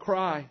another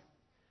cry.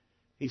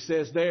 He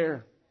says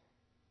there,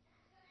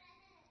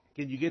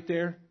 can you get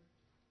there?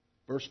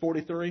 Verse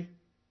 43?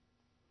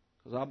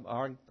 Because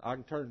I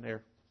can turn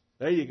there.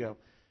 There you go.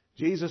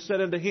 Jesus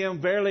said unto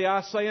him, Verily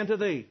I say unto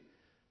thee,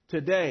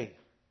 today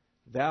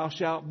thou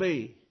shalt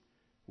be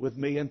with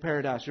me in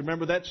paradise.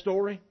 Remember that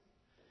story?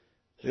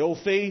 The old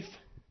thief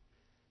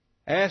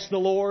asked the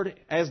Lord,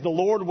 as the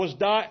Lord was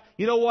dying.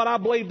 You know what? I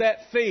believe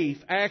that thief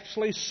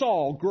actually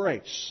saw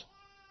grace.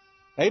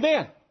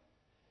 Amen.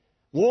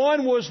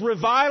 One was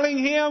reviling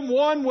him.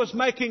 One was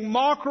making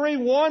mockery.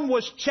 One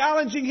was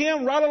challenging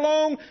him right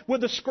along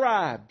with the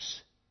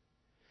scribes.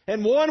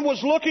 And one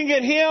was looking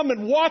at him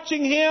and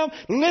watching him,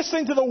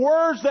 listening to the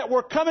words that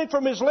were coming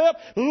from his lip,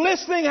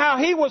 listening how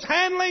he was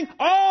handling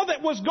all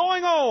that was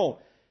going on.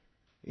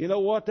 You know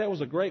what? That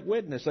was a great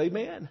witness.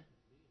 Amen.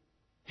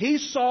 He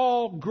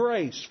saw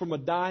grace from a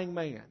dying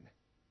man.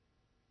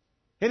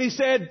 And he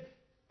said,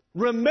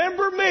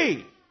 remember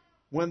me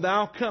when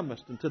thou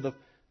comest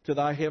to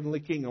thy heavenly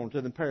kingdom,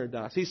 to the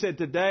paradise. He said,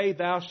 today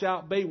thou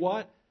shalt be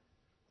what?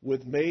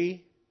 With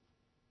me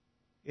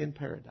in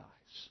paradise.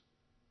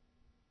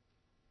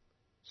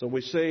 So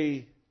we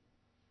see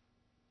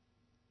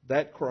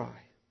that cry.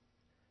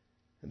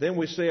 And then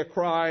we see a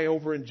cry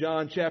over in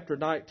John chapter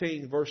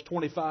 19, verse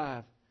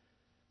 25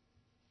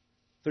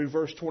 through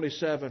verse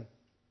 27.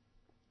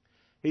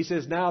 He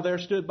says, now there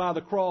stood by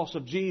the cross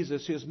of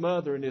Jesus his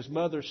mother and his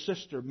mother's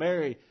sister,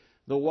 Mary,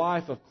 the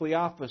wife of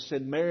Cleophas,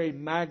 and Mary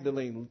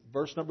Magdalene.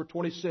 Verse number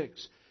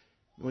 26.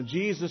 When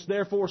Jesus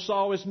therefore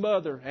saw his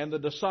mother and the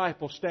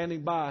disciple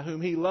standing by,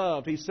 whom he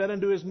loved, he said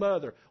unto his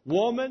mother,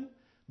 Woman,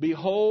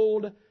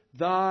 behold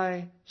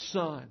thy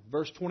son.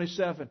 Verse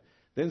 27.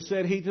 Then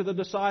said he to the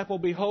disciple,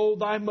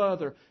 Behold thy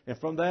mother. And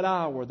from that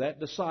hour that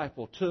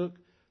disciple took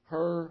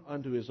her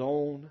unto his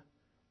own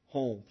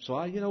home.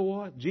 So you know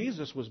what?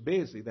 Jesus was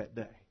busy that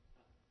day.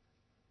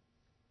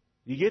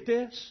 You get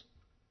this?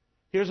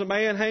 Here's a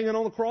man hanging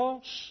on the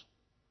cross,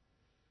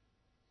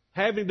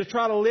 having to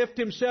try to lift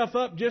himself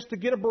up just to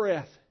get a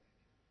breath,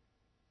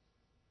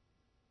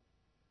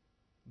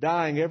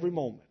 dying every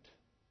moment.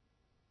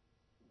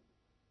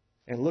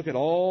 And look at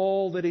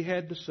all that he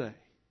had to say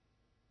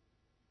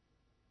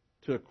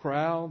to a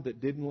crowd that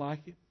didn't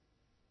like him,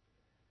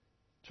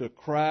 to a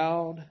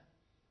crowd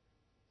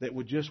that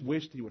would just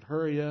wish he would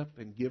hurry up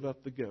and give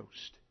up the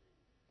ghost.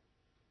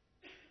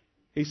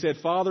 He said,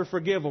 Father,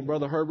 forgive them,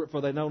 Brother Herbert,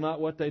 for they know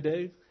not what they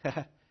do.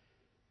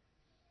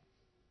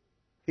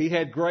 He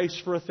had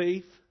grace for a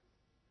thief.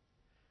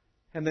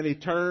 And then he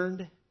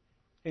turned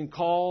and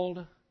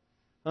called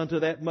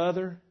unto that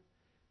mother.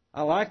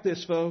 I like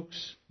this,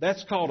 folks.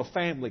 That's called a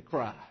family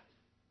cry.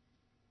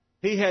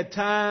 He had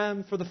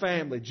time for the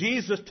family.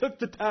 Jesus took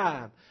the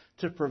time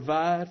to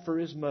provide for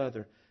his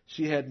mother.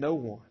 She had no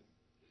one.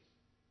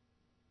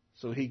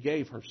 So he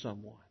gave her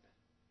someone.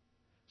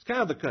 It's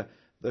kind of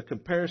the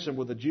comparison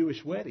with a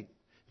Jewish wedding.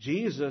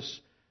 Jesus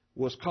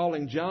was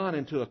calling John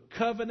into a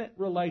covenant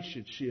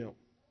relationship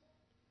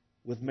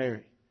with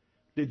Mary.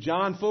 Did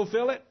John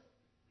fulfill it?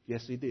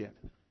 Yes, he did.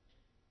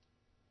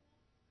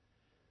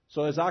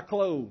 So as I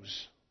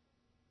close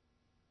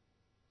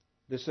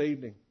this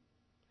evening,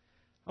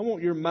 I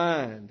want your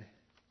mind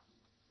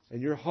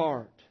and your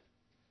heart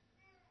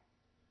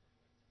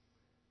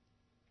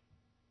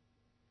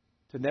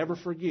to never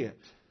forget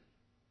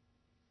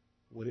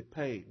what it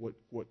paid,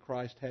 what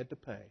Christ had to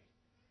pay,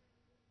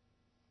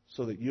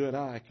 so that you and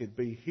I could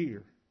be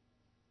here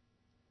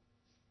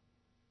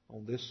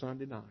on this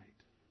Sunday night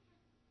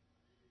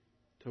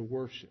to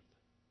worship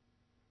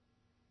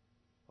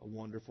a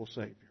wonderful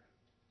Savior.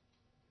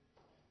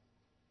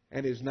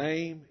 And His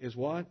name is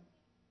what?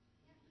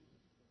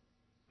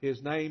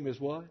 His name is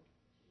what?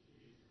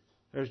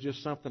 There's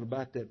just something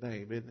about that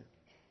name, isn't it?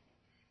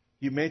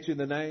 You mention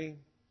the name,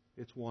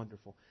 it's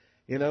wonderful.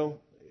 You know,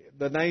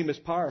 the name is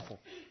powerful.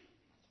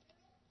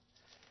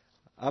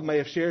 I may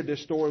have shared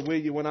this story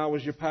with you when I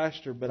was your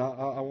pastor, but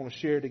I want to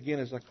share it again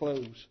as I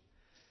close.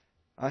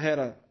 I had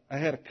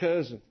a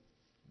cousin,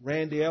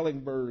 Randy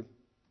Ellingberg,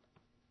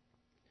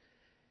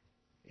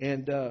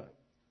 and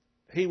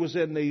he was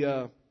in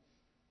the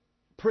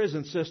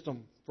prison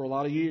system for a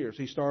lot of years.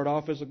 He started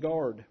off as a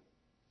guard,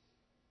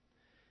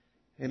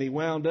 and he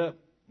wound up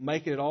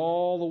making it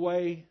all the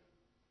way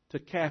to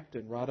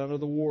captain, right under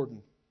the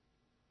warden.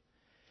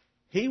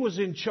 He was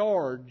in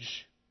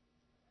charge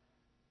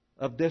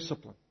of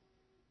discipline.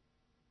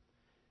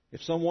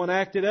 If someone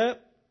acted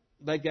up,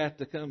 they got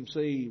to come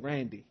see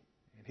Randy.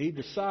 And he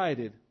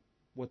decided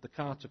what the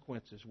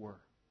consequences were.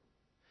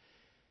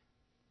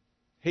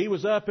 He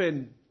was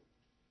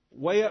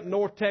way up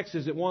North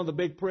Texas at one of the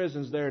big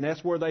prisons there, and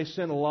that's where they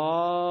sent a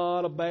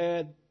lot of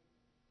bad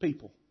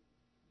people.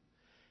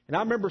 And I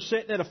remember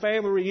sitting at a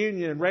family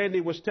reunion, and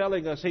Randy was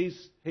telling us,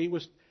 he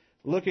was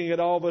looking at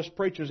all of us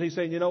preachers. He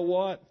said, you know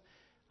what?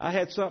 I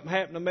had something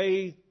happen to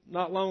me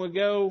not long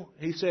ago.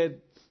 He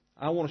said,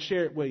 I want to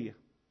share it with you.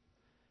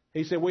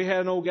 He said, we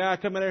had an old guy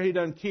come in there, he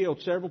done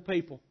killed several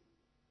people.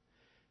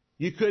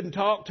 You couldn't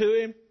talk to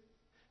him.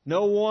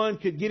 No one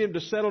could get him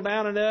to settle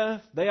down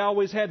enough. They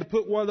always had to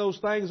put one of those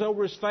things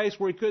over his face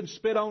where he couldn't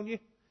spit on you.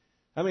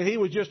 I mean, he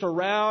was just a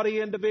rowdy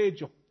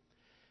individual.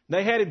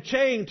 They had him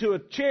chained to a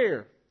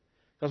chair.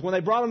 Because when they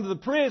brought him to the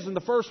prison,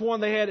 the first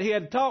one he had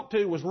to talk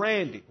to was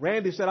Randy.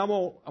 Randy said, I'm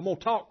going to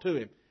talk to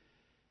him.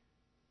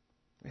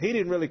 He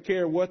didn't really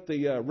care what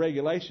the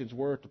regulations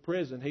were at the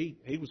prison.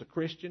 He was a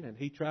Christian, and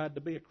he tried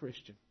to be a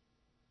Christian.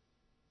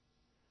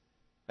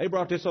 They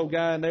brought this old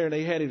guy in there, and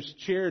they had his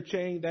chair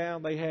chained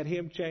down. They had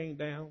him chained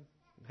down,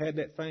 had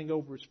that thing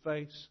over his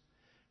face.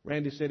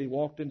 Randy said he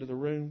walked into the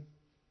room.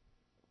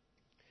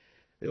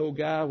 The old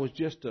guy was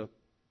just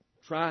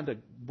trying to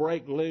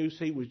break loose.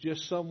 He was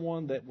just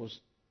someone that was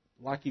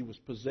like he was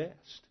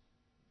possessed.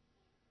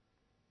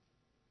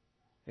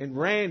 And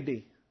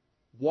Randy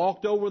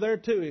walked over there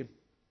to him.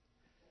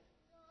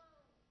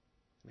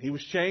 He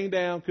was chained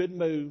down, couldn't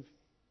move,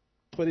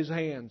 put his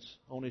hands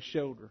on his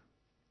shoulder.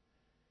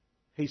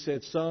 He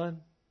said,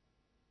 "Son,"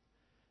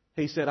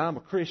 he said, "I'm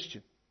a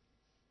Christian."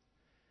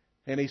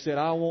 And he said,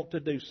 "I want to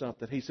do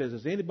something." He says,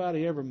 "Has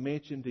anybody ever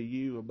mentioned to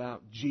you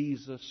about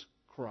Jesus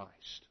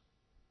Christ?"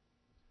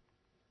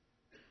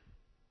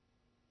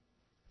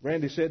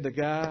 Randy said the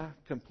guy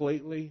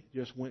completely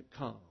just went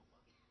calm.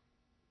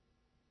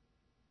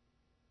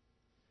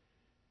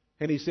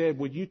 And he said,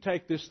 "Would you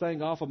take this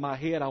thing off of my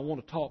head? I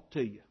want to talk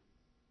to you."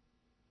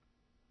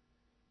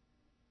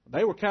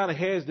 They were kind of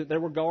hesitant.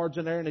 There were guards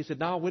in there, and he said,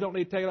 "No, we don't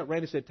need to take it off."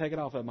 Randy said, "Take it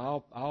off of him.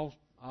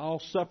 I'll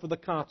suffer the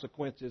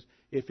consequences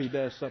if he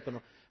does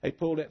something." They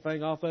pulled that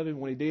thing off of him.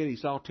 When he did, he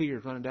saw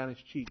tears running down his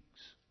cheeks.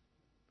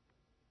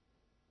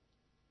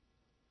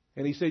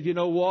 And he said, "You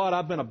know what?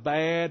 I've been a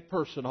bad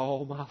person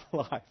all my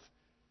life."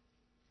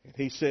 And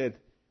he said,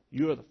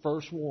 "You're the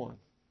first one.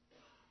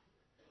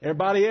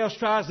 Everybody else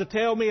tries to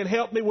tell me and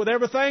help me with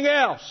everything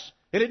else,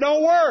 and it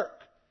don't work."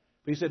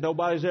 But he said,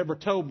 "Nobody's ever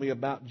told me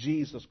about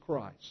Jesus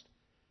Christ."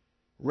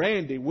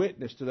 Randy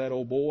witnessed to that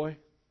old boy,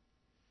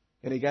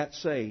 and he got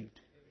saved.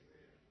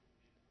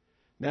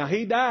 Now,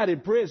 he died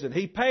in prison.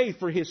 He paid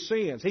for his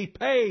sins. He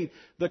paid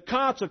the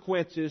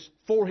consequences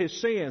for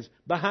his sins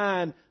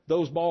behind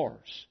those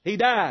bars. He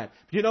died.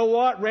 You know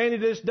what? Randy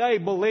to this day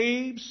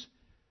believes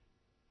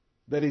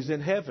that he's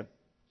in heaven.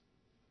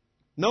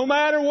 No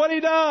matter what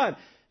he done,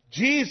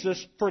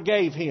 Jesus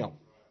forgave him.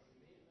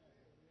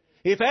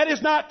 If that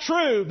is not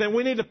true, then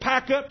we need to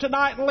pack up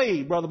tonight and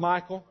leave, Brother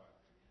Michael.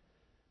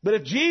 But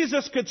if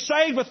Jesus could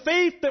save a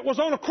thief that was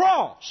on a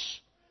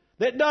cross,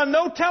 that done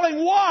no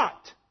telling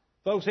what,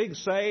 folks, He can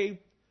save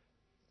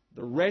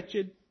the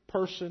wretched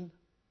person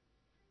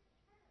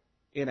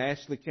in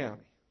Ashley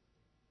County.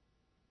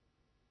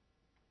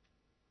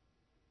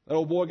 That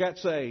old boy got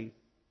saved.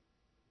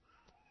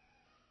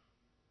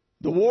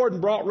 The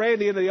warden brought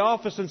Randy into the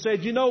office and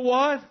said, "You know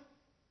what?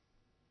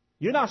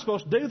 You're not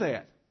supposed to do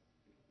that.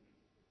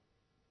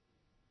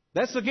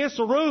 That's against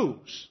the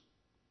rules."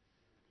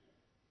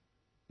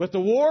 But the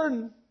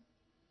warden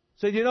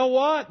said, "You know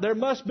what? There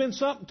must have been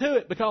something to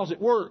it because it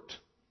worked."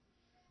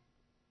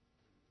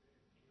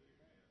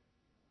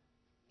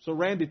 So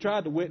Randy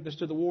tried to witness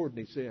to the warden,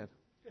 he said.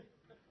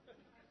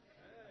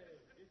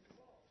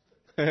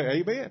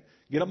 Amen.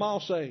 Get them all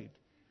saved.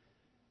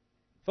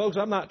 Folks,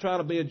 I'm not trying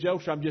to be a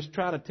jokester. I'm just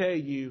trying to tell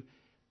you,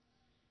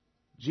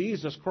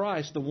 Jesus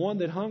Christ, the one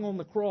that hung on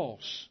the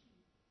cross,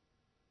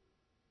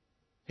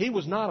 He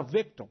was not a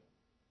victim.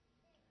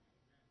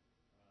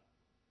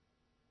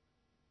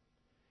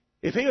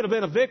 If He would have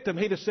been a victim,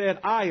 He'd have said,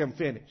 "I am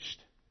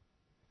finished."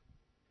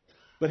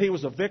 But He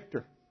was a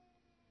victor,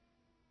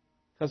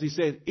 because He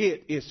said,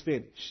 "It is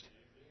finished."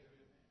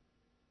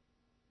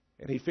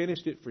 And He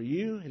finished it for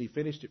you, and He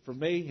finished it for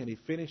me, and He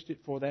finished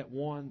it for that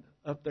one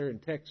up there in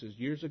Texas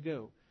years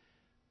ago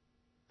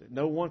that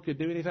no one could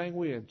do anything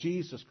with.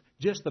 Jesus,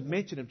 just the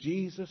mention of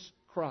Jesus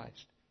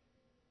Christ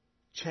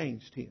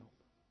changed him.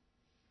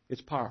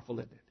 It's powerful,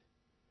 isn't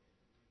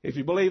it? If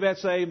you believe that,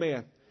 say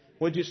amen.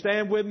 Would you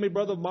stand with me,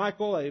 Brother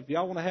Michael? If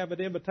y'all want to have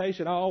an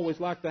invitation, I always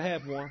like to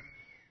have one.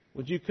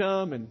 Would you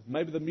come, and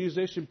maybe the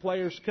musician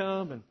players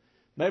come, and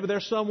maybe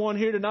there's someone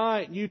here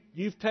tonight and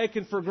you've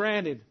taken for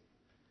granted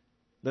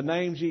the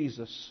name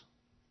Jesus.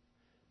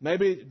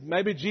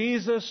 Maybe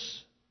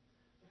Jesus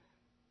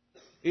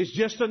is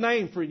just a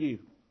name for you.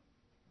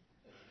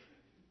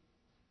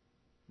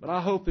 But I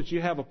hope that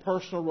you have a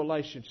personal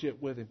relationship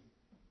with Him.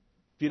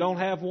 If you don't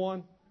have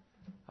one,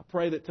 I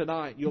pray that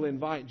tonight you'll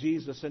invite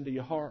Jesus into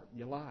your heart and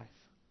your life.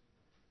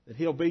 That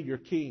He'll be your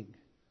King.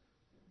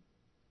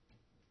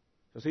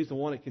 Because He's the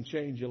one that can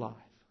change your life.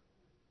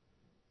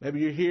 Maybe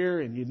you're here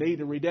and you need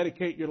to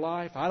rededicate your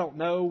life. I don't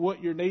know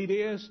what your need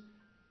is.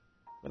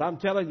 But I'm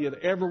telling you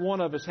that every one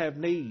of us have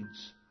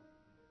needs.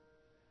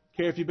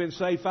 Care if you've been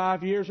saved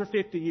 5 years or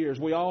 50 years.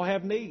 We all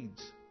have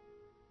needs.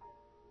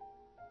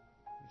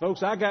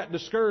 Folks, I got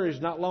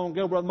discouraged not long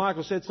ago. Brother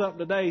Michael said something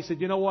today. He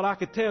said, "You know what? I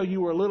could tell you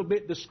were a little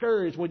bit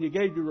discouraged when you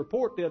gave your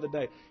report the other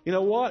day." You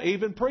know what?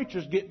 Even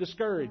preachers get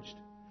discouraged.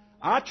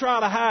 I try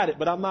to hide it,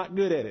 but I'm not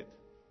good at it.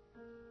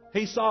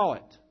 He saw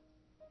it.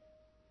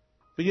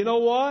 But you know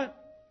what?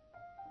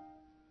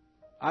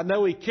 I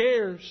know He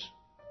cares.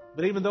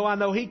 But even though I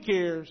know He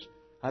cares,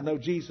 I know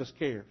Jesus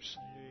cares.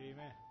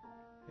 Amen.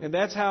 And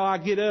that's how I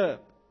get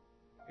up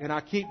and I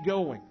keep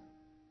going.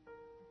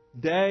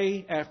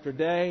 Day after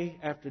day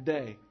after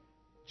day.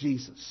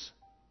 Jesus.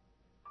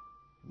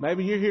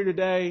 Maybe you're here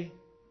today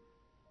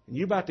and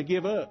you're about to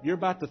give up. You're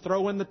about to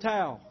throw in the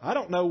towel. I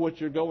don't know what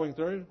you're going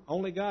through.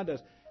 Only God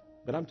does.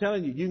 But I'm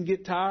telling you, you can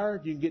get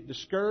tired. You can get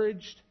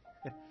discouraged.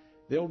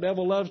 The old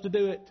devil loves to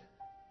do it.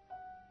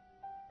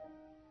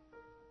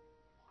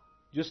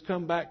 Just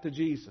come back to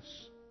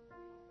Jesus.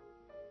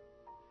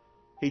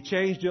 He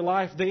changed your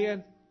life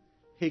then.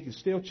 He can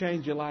still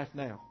change your life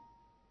now.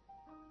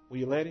 Will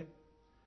you let Him?